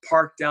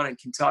park down in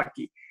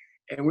Kentucky,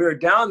 and we were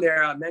down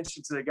there. I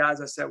mentioned to the guys,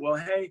 I said, "Well,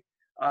 hey,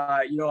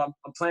 I'm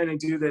planning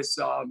to do this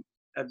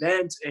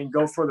event and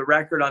go for the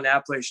record on the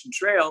Appalachian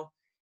Trail,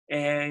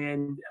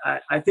 and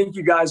I think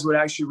you guys would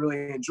actually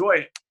really enjoy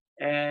it."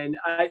 And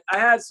I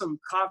had some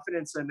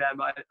confidence in them.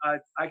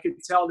 I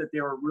could tell that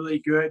they were a really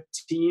good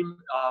team.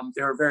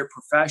 They were very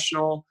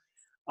professional.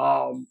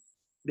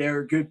 They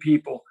were good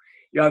people.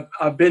 You know,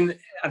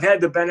 I've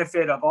had the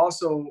benefit of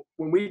also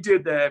when we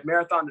did the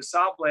Marathon des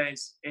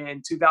Sables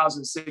in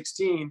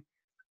 2016.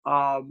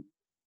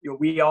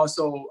 We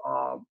also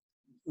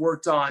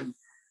worked on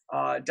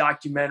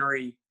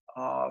documentary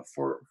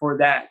for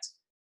that,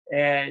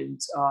 and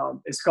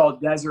it's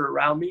called Desert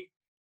Around Me,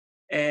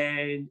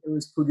 and it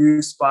was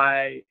produced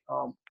by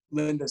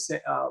Linda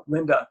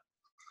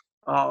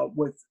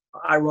with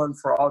I Run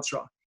for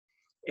Ultra,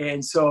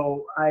 and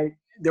so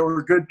there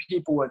were good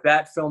people with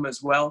that film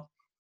as well,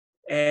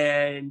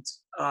 and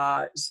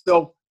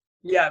so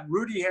yeah,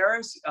 Rudy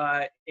Harris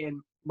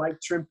and Mike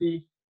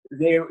Trimpe,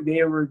 they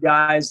were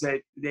guys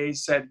that they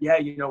said, yeah,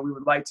 we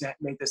would like to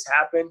make this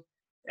happen.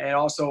 And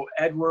also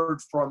Edward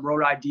from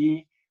Road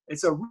ID.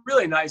 It's a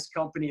really nice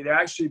company. They're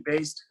actually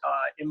based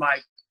in my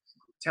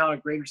town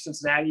of Greater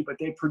Cincinnati, but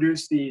they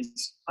produce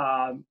these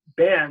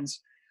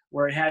bands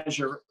where it has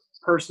your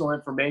personal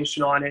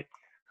information on it.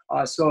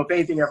 So if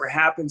anything ever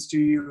happens to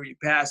you, you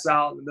pass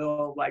out in the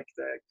middle of like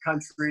the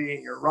country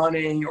and you're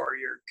running or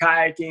you're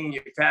kayaking,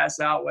 you pass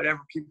out, whatever,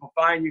 people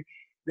find you,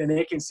 then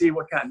they can see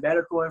what kind of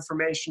medical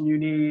information you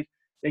need.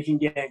 They can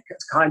get in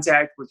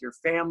contact with your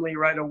family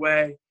right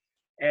away,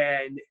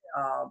 and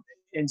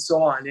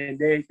so on. And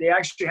they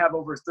actually have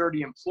over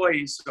 30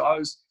 employees. So I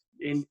was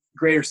in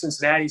Greater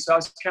Cincinnati, so I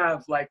was kind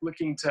of like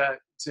looking to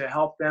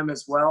help them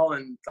as well,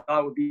 and thought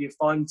it would be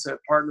fun to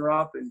partner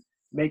up and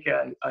make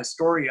a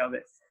story of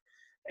it.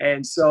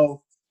 And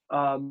so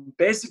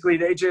basically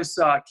they just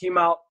came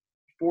out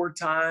 4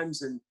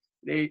 times, and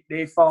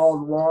they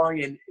followed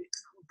along. And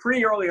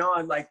pretty early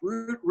on, like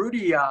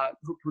Rudy,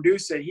 who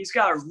produced it, he's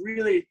got a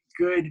really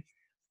good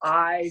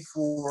eye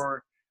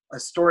for a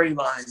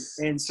storyline.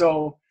 And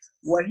so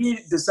what he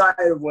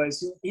decided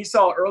was he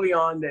saw early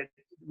on that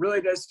really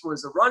this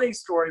was a running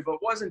story, but it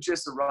wasn't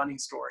just a running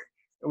story.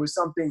 It was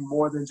something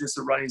more than just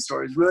a running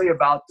story. It was really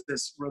about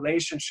this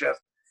relationship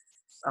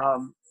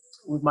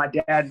with my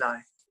dad and I.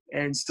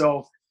 And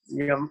so,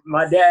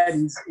 my dad,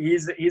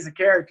 he's a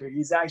character.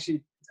 He's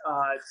actually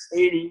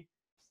 80,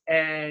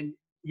 and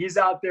he's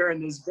out there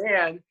in this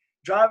van,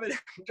 driving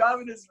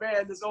this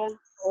van, this old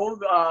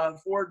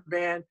Ford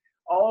van,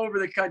 all over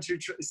the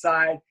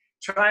countryside,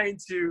 trying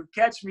to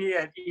catch me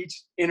at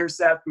each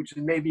intercept, which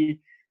is maybe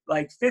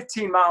like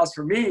 15 miles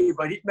for me,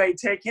 but it may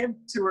take him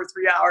 2 or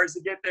 3 hours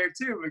to get there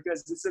too,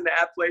 because it's in the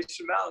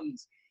Appalachian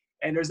Mountains,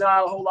 and there's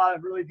not a whole lot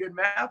of really good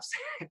maps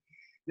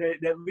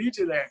that lead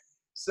you there.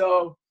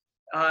 So,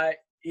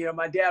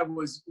 my dad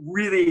was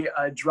really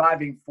a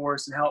driving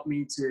force and helped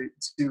me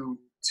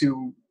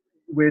to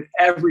with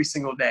every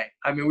single day.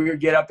 I mean, we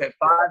would get up at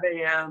 5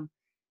 a.m.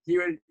 He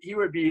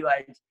would be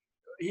like,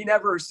 he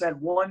never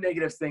said one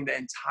negative thing the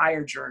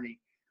entire journey.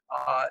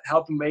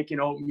 Helping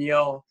making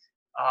oatmeal,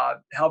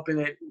 helping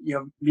it,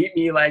 meet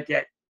me like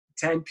at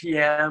 10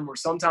 p.m. or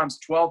sometimes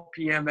 12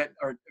 p.m.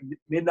 or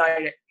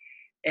midnight.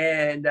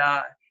 And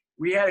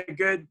we had a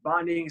good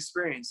bonding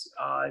experience.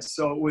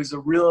 So it was a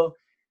real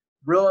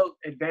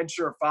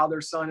adventure, a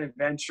father-son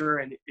adventure,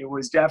 and it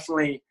was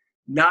definitely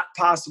not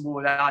possible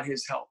without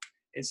his help.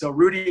 And so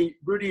Rudy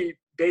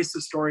based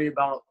the story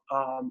about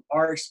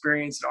our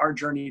experience and our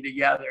journey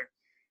together,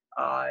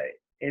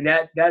 and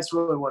that's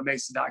really what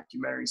makes the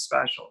documentary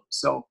special.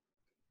 So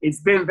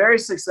it's been very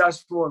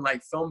successful in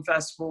like film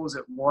festivals.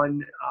 It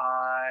won,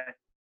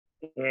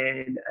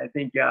 and I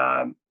think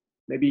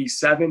maybe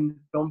 7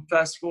 film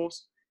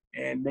festivals,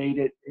 and made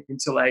it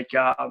into like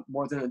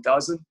more than a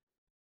dozen.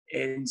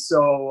 And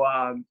so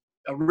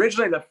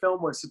originally the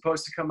film was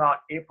supposed to come out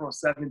April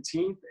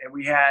 17th, and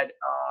we had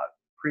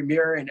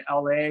premiere in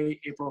LA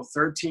April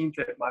 13th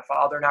that my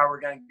father and I were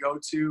going to go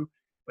to.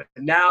 But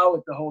now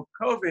with the whole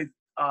COVID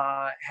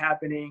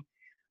happening,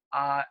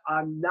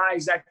 I'm not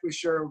exactly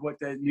sure what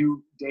the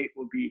new date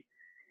will be.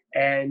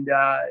 And,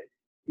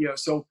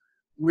 so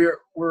we're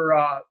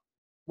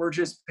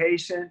just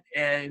patient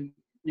and,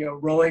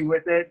 rolling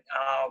with it.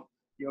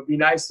 It'd be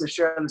nice to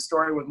share the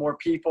story with more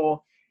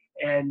people.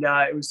 And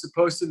it was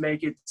supposed to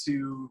make it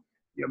to,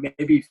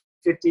 maybe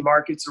 50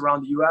 markets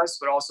around the U.S.,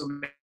 but also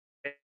make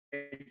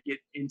it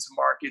into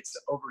markets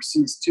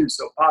overseas too.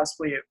 So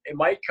possibly it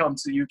might come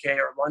to the UK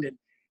or London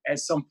at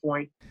some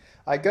point.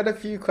 I got a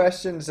few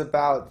questions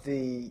about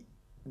the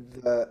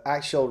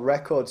actual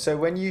record. So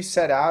when you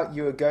set out,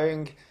 you were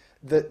going,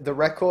 the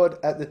record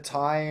at the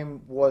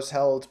time was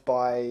held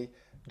by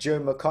Joe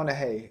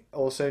McConaughey,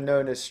 also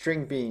known as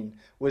String Bean.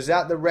 Was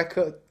that the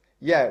record?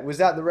 Yeah, was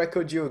that the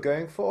record you were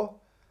going for?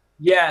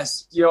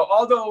 Yes,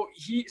 although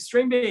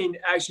String Bean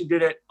actually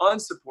did it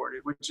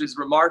unsupported, which is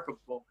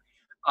remarkable.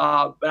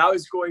 But I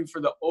was going for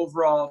the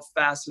overall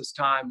fastest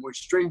time, which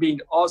String Bean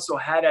also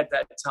had at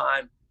that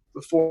time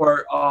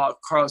before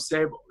Carl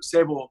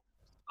Sable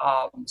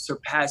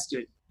surpassed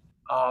it,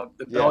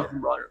 the Belgian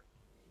runner.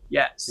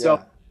 Yeah,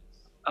 so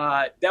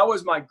that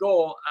was my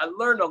goal. I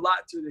learned a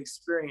lot through the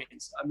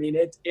experience. I mean,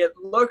 it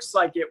looks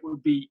like it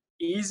would be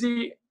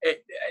easy.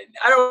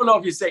 I don't know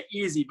if you say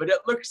easy, but it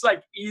looks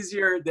like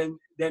easier than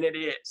it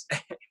is.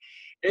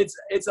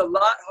 It's a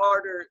lot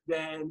harder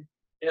than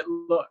it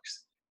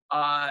looks,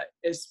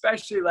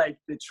 especially like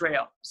the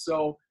trail.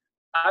 So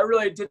I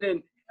really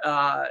didn't.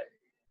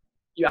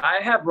 I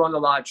have run a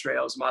lot of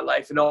trails in my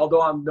life, and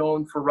although I'm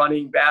known for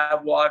running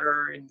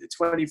Badwater and the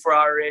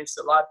 24-hour race,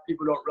 a lot of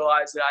people don't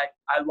realize that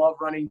I love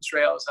running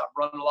trails. I've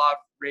run a lot of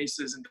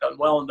races and done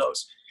well in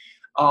those.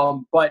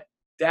 But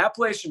the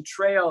Appalachian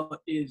Trail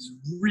is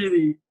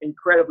really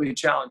incredibly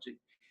challenging.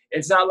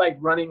 It's not like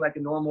running like a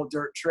normal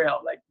dirt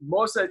trail. Like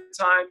most of the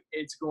time,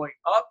 it's going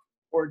up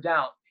or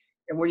down.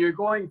 And when you're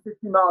going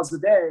 50 miles a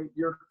day,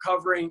 you're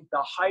covering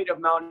the height of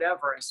Mount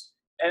Everest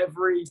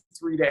every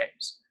 3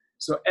 days.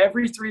 So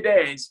every 3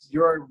 days,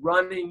 you're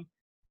running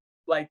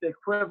like the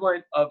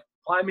equivalent of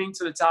climbing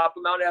to the top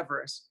of Mount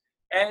Everest,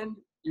 and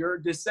you're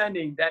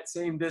descending that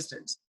same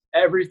distance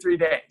every 3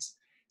 days.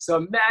 So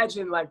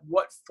imagine like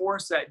what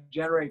force that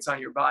generates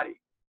on your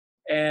body.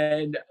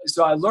 And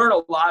so I learned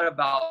a lot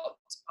about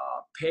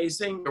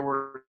pacing. There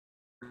were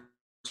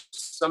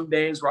some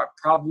days where I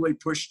probably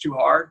pushed too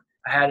hard.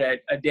 I had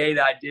a day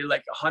that I did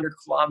like 100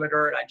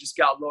 kilometer and I just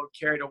got a little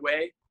carried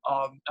away.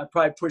 I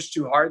probably pushed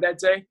too hard that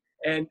day.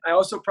 And I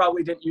also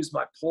probably didn't use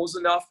my poles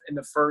enough in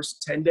the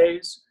first 10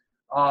 days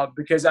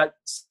because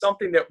that's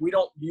something that we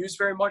don't use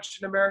very much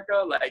in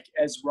America, like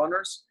as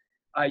runners.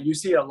 You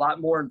see it a lot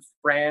more in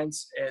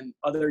France and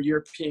other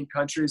European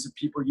countries that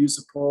people use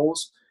the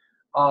poles.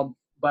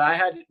 But I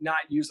had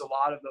not used a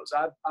lot of those.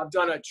 I've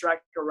done a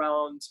trek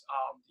around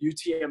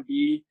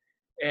UTMB,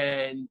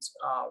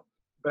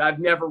 but I've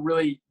never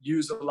really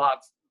used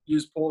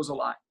poles a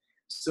lot.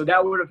 So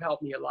that would have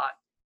helped me a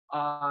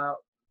lot.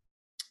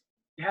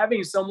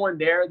 Having someone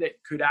there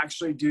that could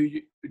actually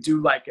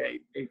do like a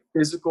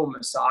physical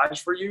massage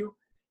for you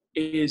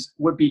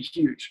would be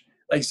huge.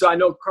 Like, so I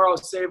know Carl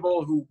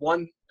Sable, who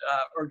won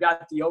or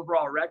got the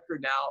overall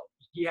record now,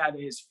 he had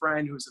his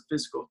friend who's a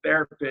physical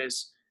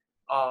therapist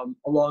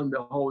along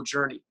the whole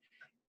journey.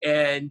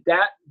 And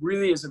that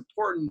really is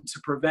important to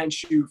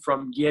prevent you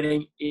from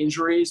getting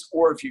injuries,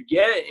 or if you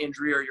get an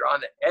injury or you're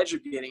on the edge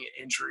of getting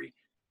an injury,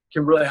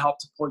 can really help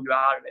to pull you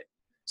out of it.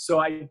 So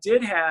I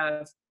did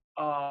have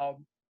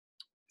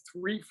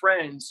 3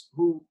 friends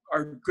who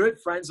are good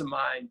friends of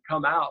mine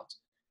come out,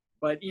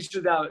 but each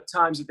of the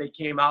times that they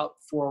came out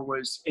for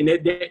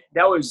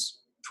that was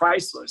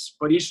priceless.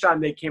 But each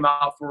time they came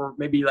out for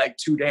maybe like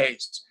 2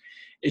 days,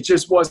 it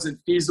just wasn't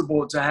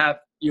feasible to have,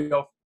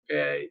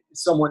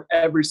 someone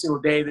every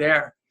single day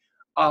there.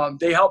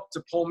 They helped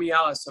to pull me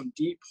out of some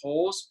deep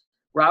holes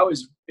where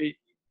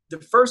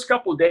the first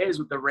couple of days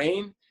with the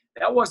rain,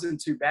 that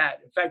wasn't too bad.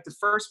 In fact, the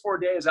first 4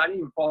 days, I didn't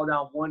even fall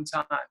down one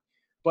time.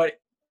 But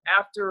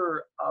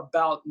after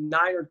about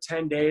 9 or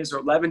 10 days or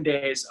 11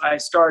 days, I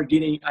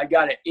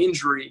got an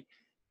injury.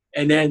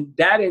 And then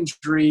that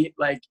injury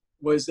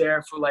was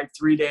there for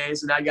 3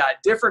 days, and I got a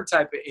different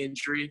type of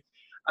injury.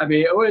 I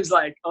mean, it was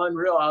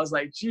unreal. I was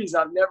like, geez,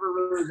 I've never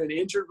really been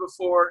injured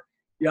before.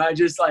 I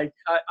just and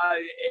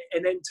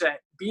then to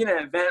be in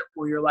an event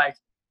where you're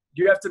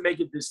you have to make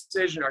a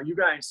decision. Are you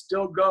going to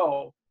still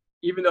go,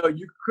 even though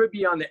you could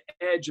be on the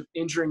edge of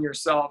injuring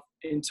yourself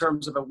in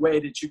terms of a way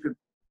that you could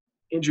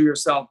injure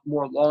yourself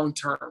more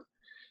long-term?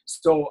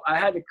 So I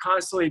had to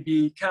constantly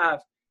be kind of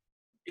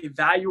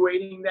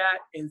evaluating that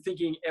and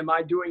thinking, am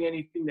I doing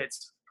anything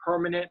that's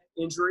permanent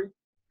injury?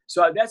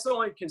 So that's the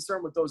only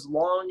concern with those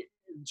long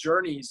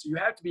journeys. You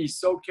have to be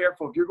so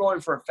careful if you're going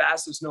for a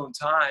fastest known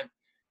time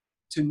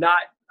to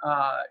not,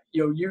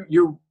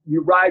 you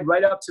ride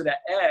right up to the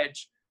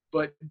edge,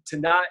 but to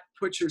not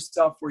put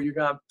yourself where you're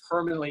going to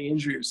permanently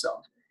injure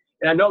yourself.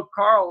 And I know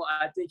Carl,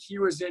 I think he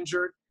was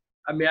injured.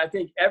 I mean, I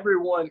think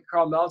everyone,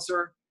 Carl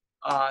Meltzer,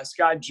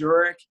 Scott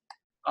Jurek,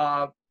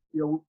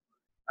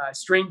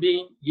 String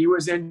Bean, he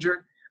was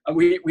injured.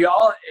 We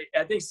all,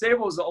 I think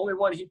Sable was the only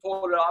one he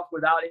pulled it off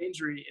without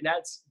injury, and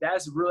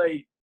that's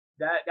really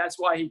that's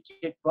why he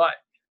kicked butt.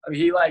 I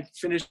mean, he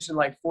finished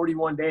in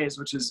 41 days,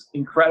 which is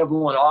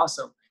incredible and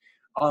awesome.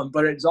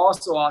 But it's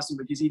also awesome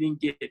because he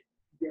didn't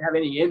have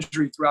any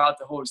injury throughout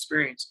the whole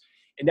experience,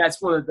 and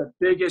that's one of the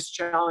biggest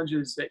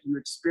challenges that you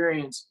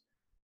experience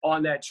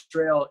on that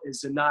trail is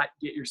to not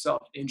get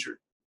yourself injured.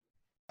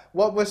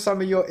 What were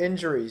some of your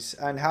injuries,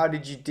 and how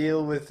did you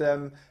deal with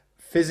them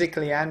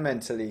physically and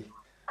mentally?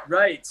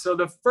 Right. So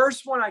the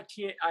first one I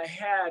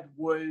had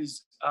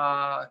was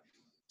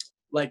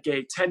like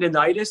a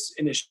tendonitis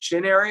in the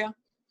shin area.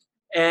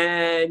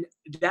 And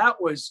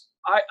that was,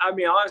 I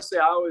mean, honestly,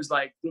 I was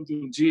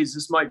thinking, geez,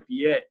 this might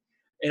be it.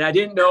 And I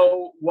didn't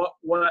know what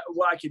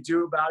I could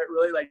do about it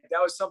really.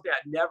 That was something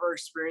I'd never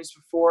experienced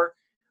before.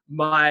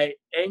 My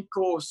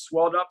ankle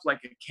swelled up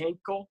like a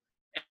cankle.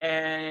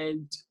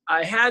 And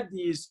I had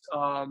these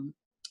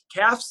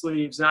calf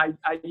sleeves, and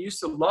I used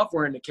to love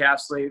wearing the calf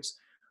sleeves.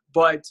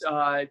 But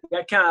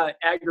that kind of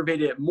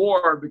aggravated it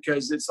more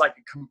because it's like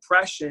a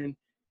compression,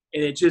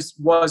 and it just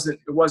wasn't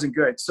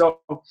good.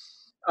 So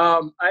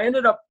I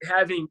ended up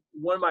having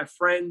one of my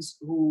friends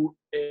who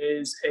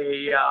is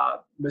a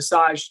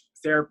massage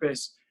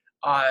therapist,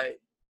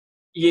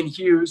 Ian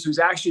Hughes, who's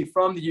actually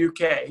from the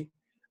UK.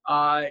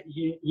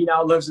 He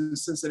now lives in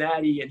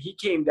Cincinnati, and he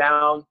came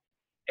down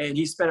and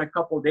he spent a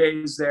couple of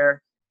days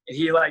there, and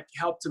he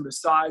helped to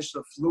massage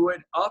the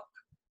fluid up.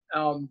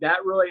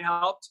 That really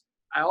helped.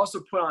 I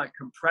also put on a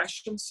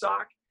compression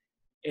sock,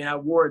 and I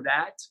wore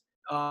that.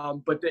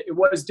 But it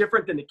was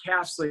different than the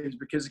calf sleeves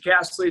because the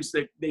calf sleeves,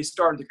 they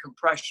started the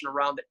compression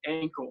around the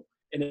ankle,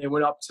 and they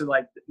went up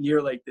to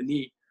near the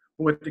knee.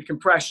 But with the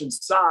compression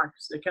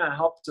socks, they kind of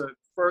helped to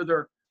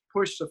further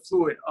push the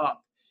fluid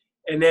up.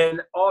 And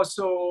then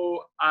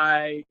also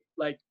I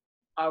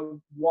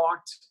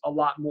walked a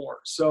lot more.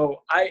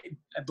 So I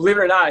believe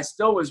it or not, I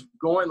still was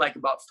going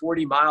about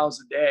 40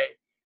 miles a day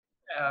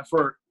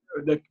for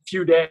the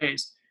few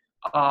days.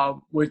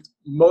 With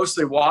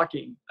mostly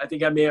walking. I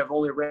think I may have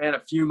only ran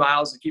a few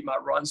miles to keep my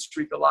run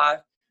streak alive,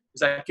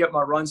 because I kept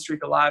my run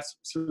streak alive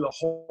through the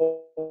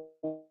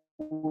whole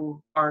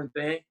darn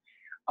thing.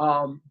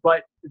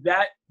 But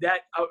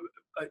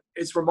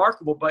it's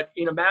remarkable. But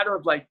in a matter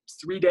of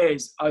 3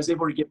 days, I was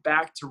able to get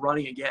back to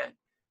running again,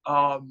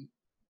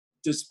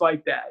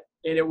 despite that.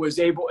 And it was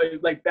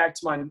back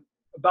to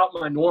about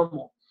my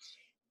normal.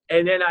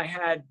 And then I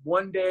had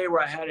one day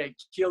where I had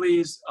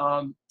Achilles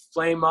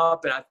flame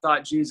up, and I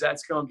thought, geez,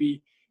 that's going to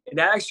be, and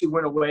that actually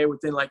went away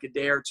within a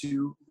day or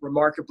two,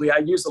 remarkably. I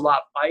used a lot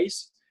of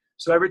ice.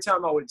 So every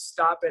time I would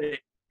stop at an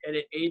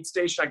aid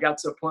station, I got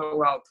to a point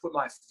where I would put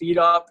my feet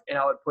up and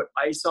I would put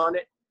ice on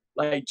it,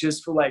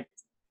 just for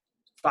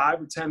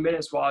 5 or 10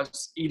 minutes while I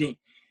was eating.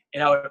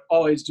 And I would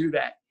always do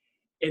that.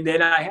 And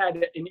then I had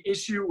an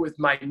issue with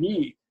my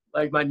knee.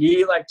 My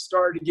knee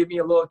started to give me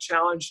a little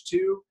challenge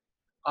too.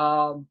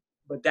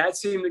 But that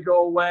seemed to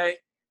go away.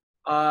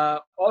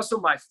 Also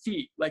my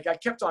feet, I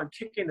kept on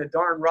kicking the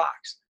darn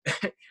rocks.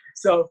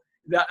 So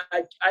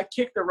I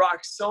kicked the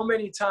rocks so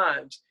many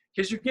times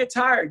because you get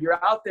tired.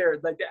 You're out there,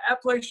 the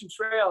Appalachian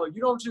Trail,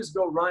 you don't just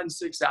go run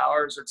 6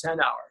 hours or 10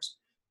 hours.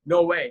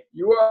 No way.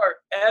 You are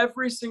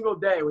every single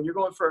day when you're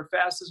going for a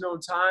fastest known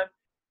time,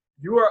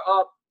 you are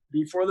up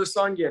before the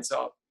sun gets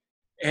up,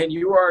 and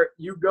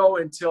you go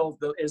until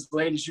as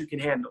late as you can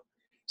handle.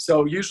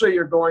 So usually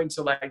you're going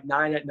to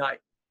 9 at night.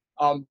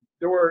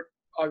 There were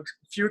a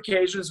few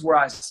occasions where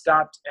I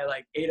stopped at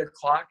 8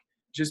 o'clock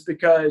just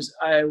because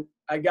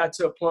I got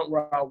to a point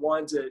where I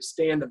wanted to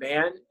stay in the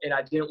van, and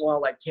I didn't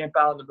want to camp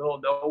out in the middle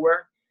of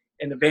nowhere.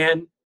 And the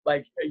van,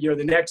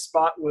 the next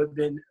spot would have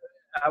been,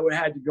 I would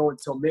have had to go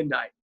until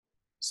midnight.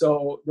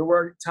 So there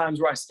were times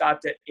where I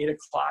stopped at 8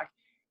 o'clock.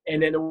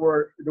 And then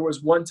there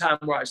was one time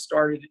where I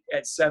started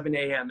at 7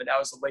 a.m. and that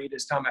was the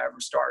latest time I ever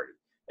started.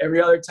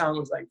 Every other time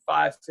was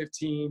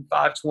 5:15,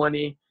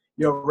 5:20,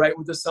 right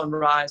with the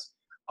sunrise.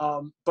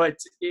 But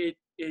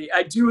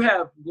I do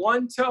have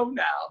one toe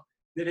now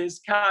that is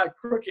kind of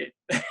crooked.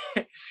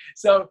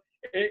 So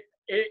it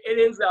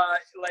is I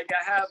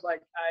have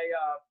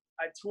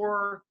I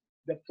tore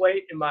the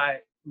plate in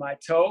my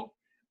toe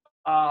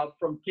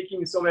from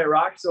kicking so many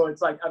rocks. So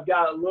it's I've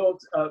got a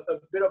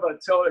bit of a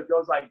toe that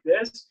goes like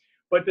this.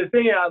 But the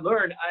thing I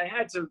learned, I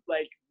had to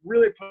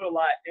really put a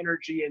lot of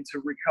energy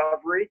into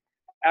recovery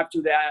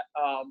after that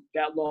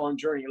long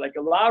journey.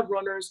 A lot of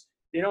runners,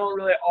 they don't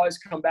really always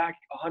come back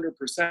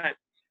 100%.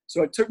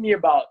 So it took me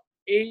about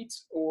 8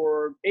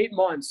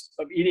 months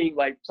of eating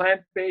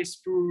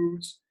plant-based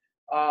foods.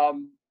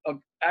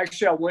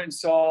 Actually, I went and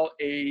saw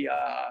a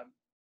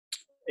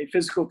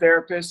physical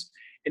therapist,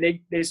 and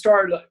they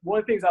started. One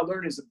of the things I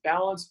learned is a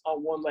balance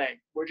on one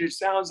leg, which just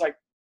sounds like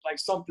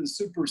something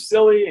super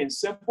silly and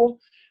simple.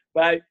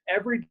 But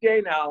every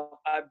day now,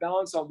 I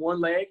balance on one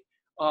leg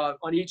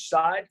on each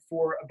side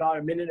for about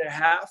a minute and a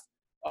half.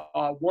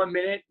 1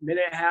 minute,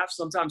 minute and a half,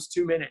 sometimes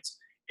 2 minutes.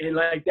 And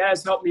like that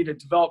has helped me to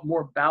develop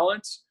more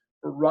balance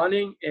for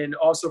running and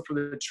also for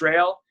the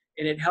trail.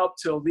 And it helped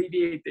to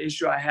alleviate the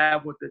issue I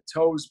have with the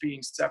toes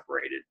being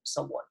separated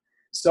somewhat.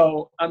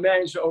 So I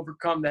managed to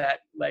overcome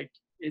that. Like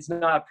it's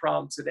not a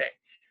problem today.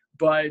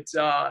 But,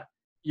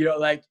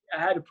 like I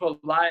had to put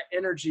a lot of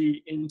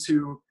energy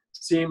into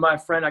seeing my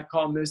friend. I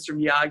call him Mr.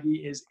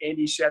 Miyagi, is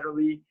Andy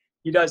Shetterly.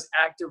 He does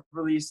active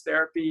release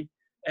therapy.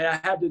 And I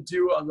had to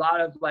do a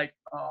lot of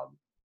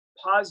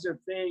positive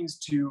things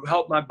to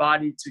help my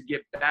body to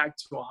get back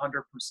to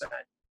 100%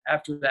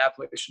 after the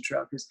Appalachian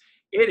Trail, because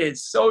it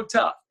is so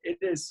tough. It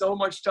is so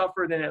much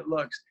tougher than it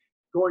looks.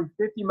 Going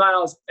 50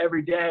 miles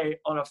every day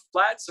on a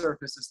flat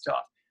surface is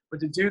tough,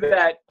 but to do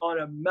that on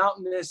a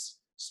mountainous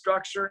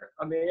structure,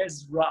 I mean,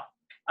 it's rough.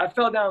 I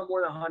fell down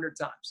more than 100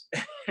 times.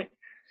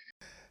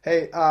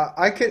 Hey,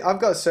 I've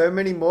got so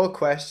many more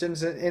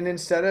questions, and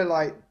instead of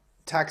like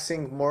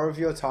taxing more of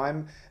your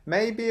time,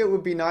 maybe it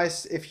would be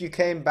nice if you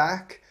came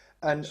back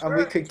and we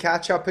Sure. could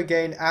catch up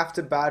again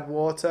after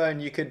Badwater,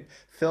 and you could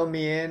fill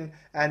me in,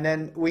 and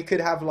then we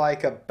could have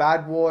like a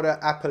Badwater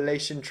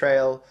Appalachian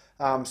Trail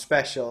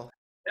special.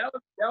 That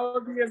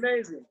would be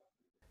amazing.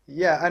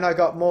 Yeah, and I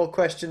got more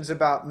questions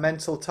about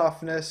mental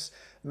toughness,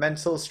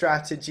 mental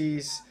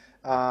strategies,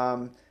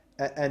 and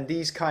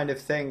these kind of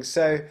things.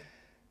 So,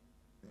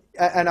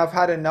 and I've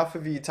had enough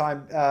of your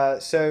time.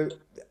 So,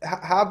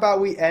 how about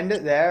we end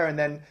it there, and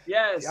then,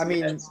 Yes, I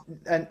mean, yes.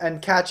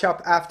 and catch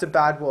up after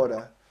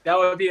Badwater. That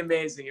would be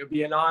amazing. It would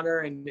be an honor,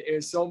 and it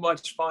was so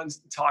much fun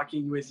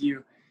talking with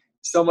you.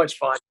 So much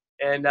fun,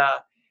 and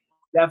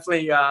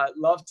definitely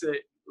love to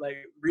like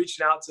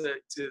reaching out to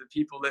the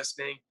people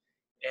listening,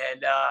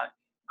 and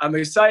I'm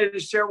excited to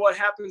share what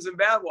happens in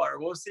Badwater.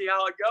 We'll see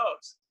how it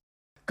goes.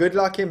 Good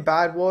luck in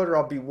Badwater.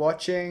 I'll be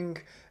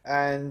watching,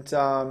 and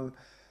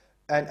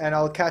and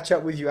I'll catch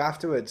up with you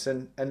afterwards,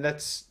 and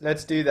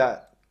let's do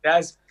that.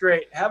 That's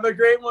great. Have a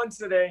great one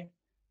today,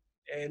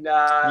 and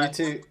You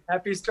too.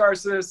 happy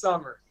starts to the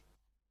summer.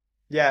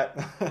 Yeah.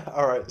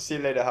 All right. See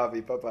you later,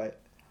 Harvey. Bye bye.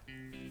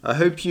 I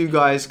hope you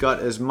guys got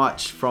as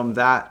much from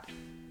that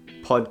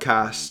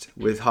podcast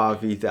with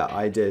Harvey that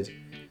I did,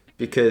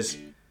 because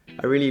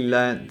I really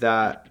learned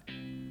that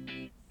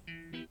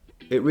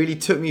it really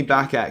took me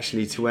back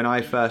actually to when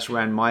I first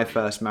ran my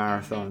first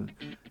marathon,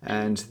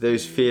 and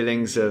those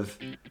feelings of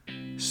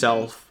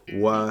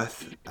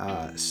self-worth,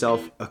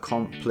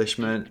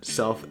 self-accomplishment,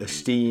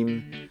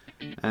 self-esteem,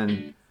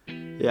 and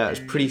yeah, it's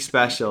pretty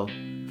special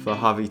for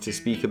Harvey to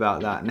speak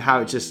about that, and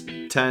how it just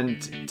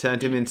turned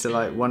him into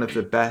like one of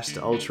the best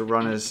ultra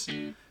runners,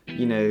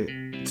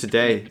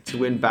 today. To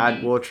win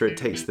Badwater, it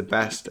takes the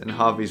best, and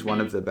Harvey's one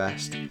of the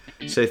best.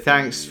 So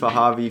thanks for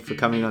Harvey for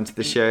coming onto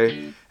the show.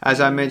 As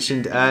I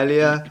mentioned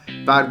earlier,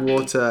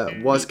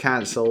 Badwater was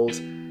cancelled,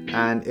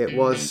 and it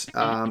was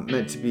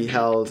meant to be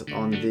held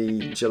on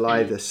the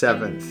July the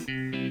 7th,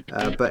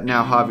 but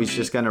now Harvey's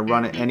just going to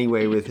run it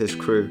anyway with his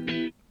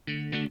crew.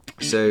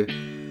 So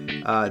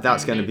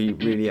that's going to be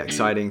really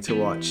exciting to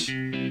watch.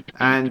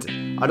 And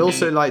I'd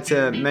also like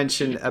to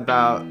mention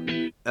about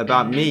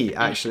me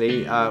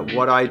actually,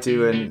 what I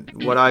do and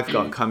what I've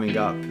got coming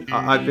up.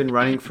 I've been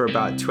running for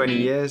about 20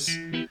 years,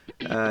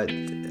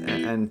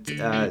 and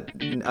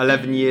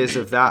 11 years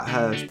of that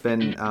has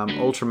been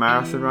ultra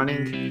marathon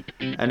running,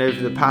 and over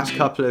the past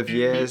couple of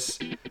years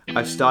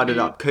I've started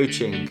up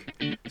coaching,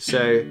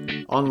 so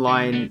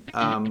online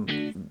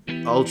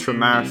ultra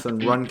marathon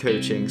run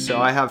coaching. So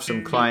I have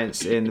some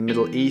clients in the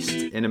Middle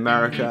East, in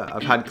America.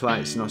 I've had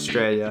clients in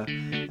Australia,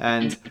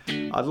 and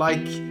I'd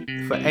like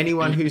for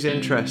anyone who's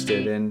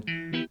interested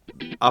in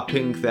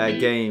upping their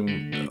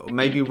game,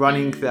 maybe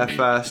running their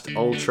first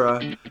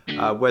ultra,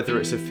 whether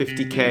it's a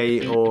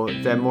 50k or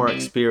they're more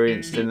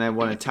experienced and they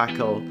want to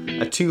tackle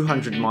a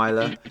 200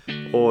 miler,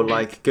 or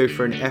like go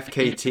for an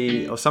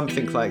FKT or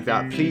something like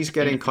that, please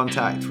get in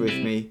contact with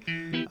me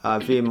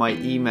via my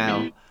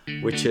email,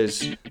 which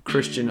is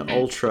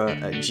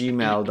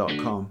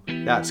christianultra@gmail.com.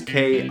 That's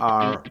KRISTIAN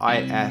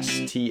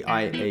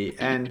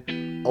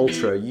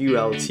ultra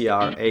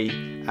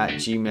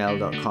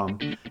ULTRA@gmail.com.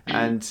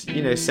 And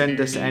send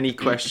us any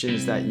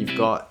questions that you've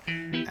got,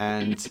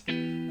 and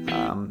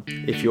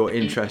if you're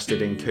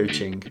interested in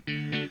coaching.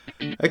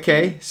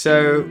 Okay,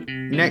 so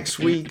next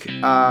week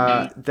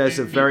there's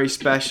a very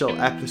special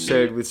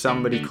episode with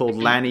somebody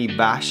called Lanny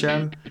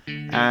Basham,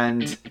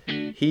 and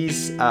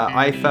he's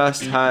I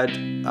first heard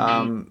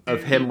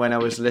of him when I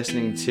was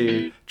listening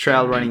to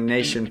Trail Running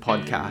Nation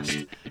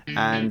podcast,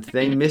 and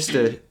they missed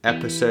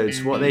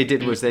episodes. What they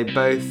did was they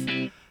both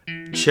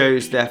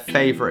chose their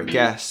favorite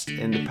guest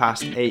in the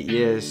past 8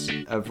 years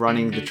of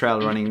running the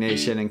Trail Running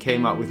Nation and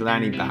came up with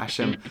Lanny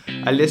Basham.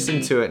 I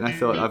listened to it and I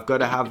thought, I've got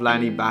to have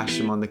Lanny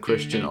Basham on the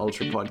Christian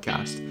Ultra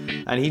podcast.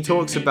 And he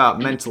talks about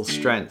mental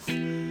strength.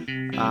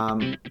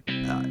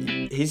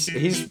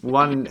 he's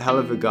one hell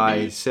of a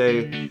guy.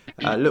 So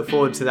look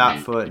forward to that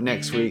for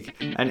next week.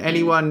 And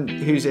anyone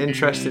who's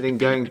interested in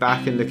going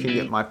back and looking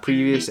at my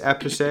previous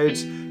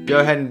episodes, go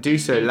ahead and do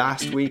so.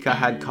 Last week I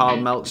had Carl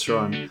Meltzer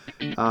on.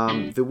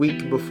 The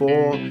week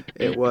before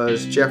it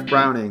was Jeff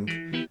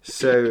Browning.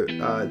 So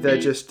they're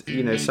just,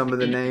 some of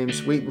the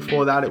names. Week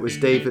before that it was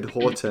David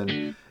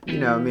Horton.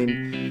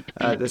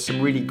 There's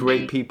some really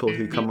great people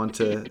who come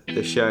onto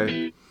the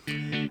show.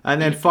 And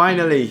then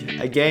finally,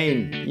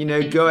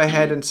 again, go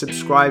ahead and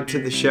subscribe to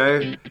the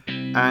show,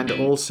 and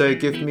also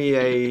give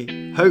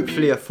me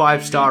hopefully a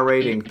 5-star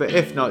rating. But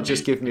if not,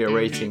 just give me a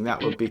rating.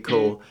 That would be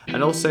cool.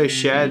 And also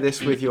share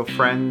this with your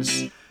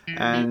friends,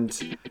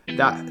 and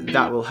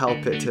that will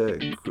help it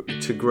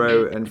to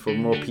grow and for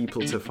more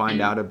people to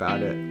find out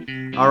about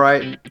it. All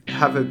right,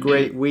 have a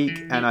great week,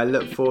 and I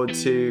look forward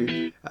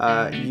to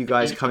you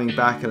guys coming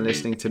back and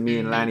listening to me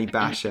and Lanny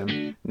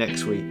Basham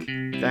next week.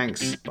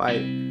 Thanks.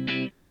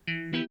 Bye.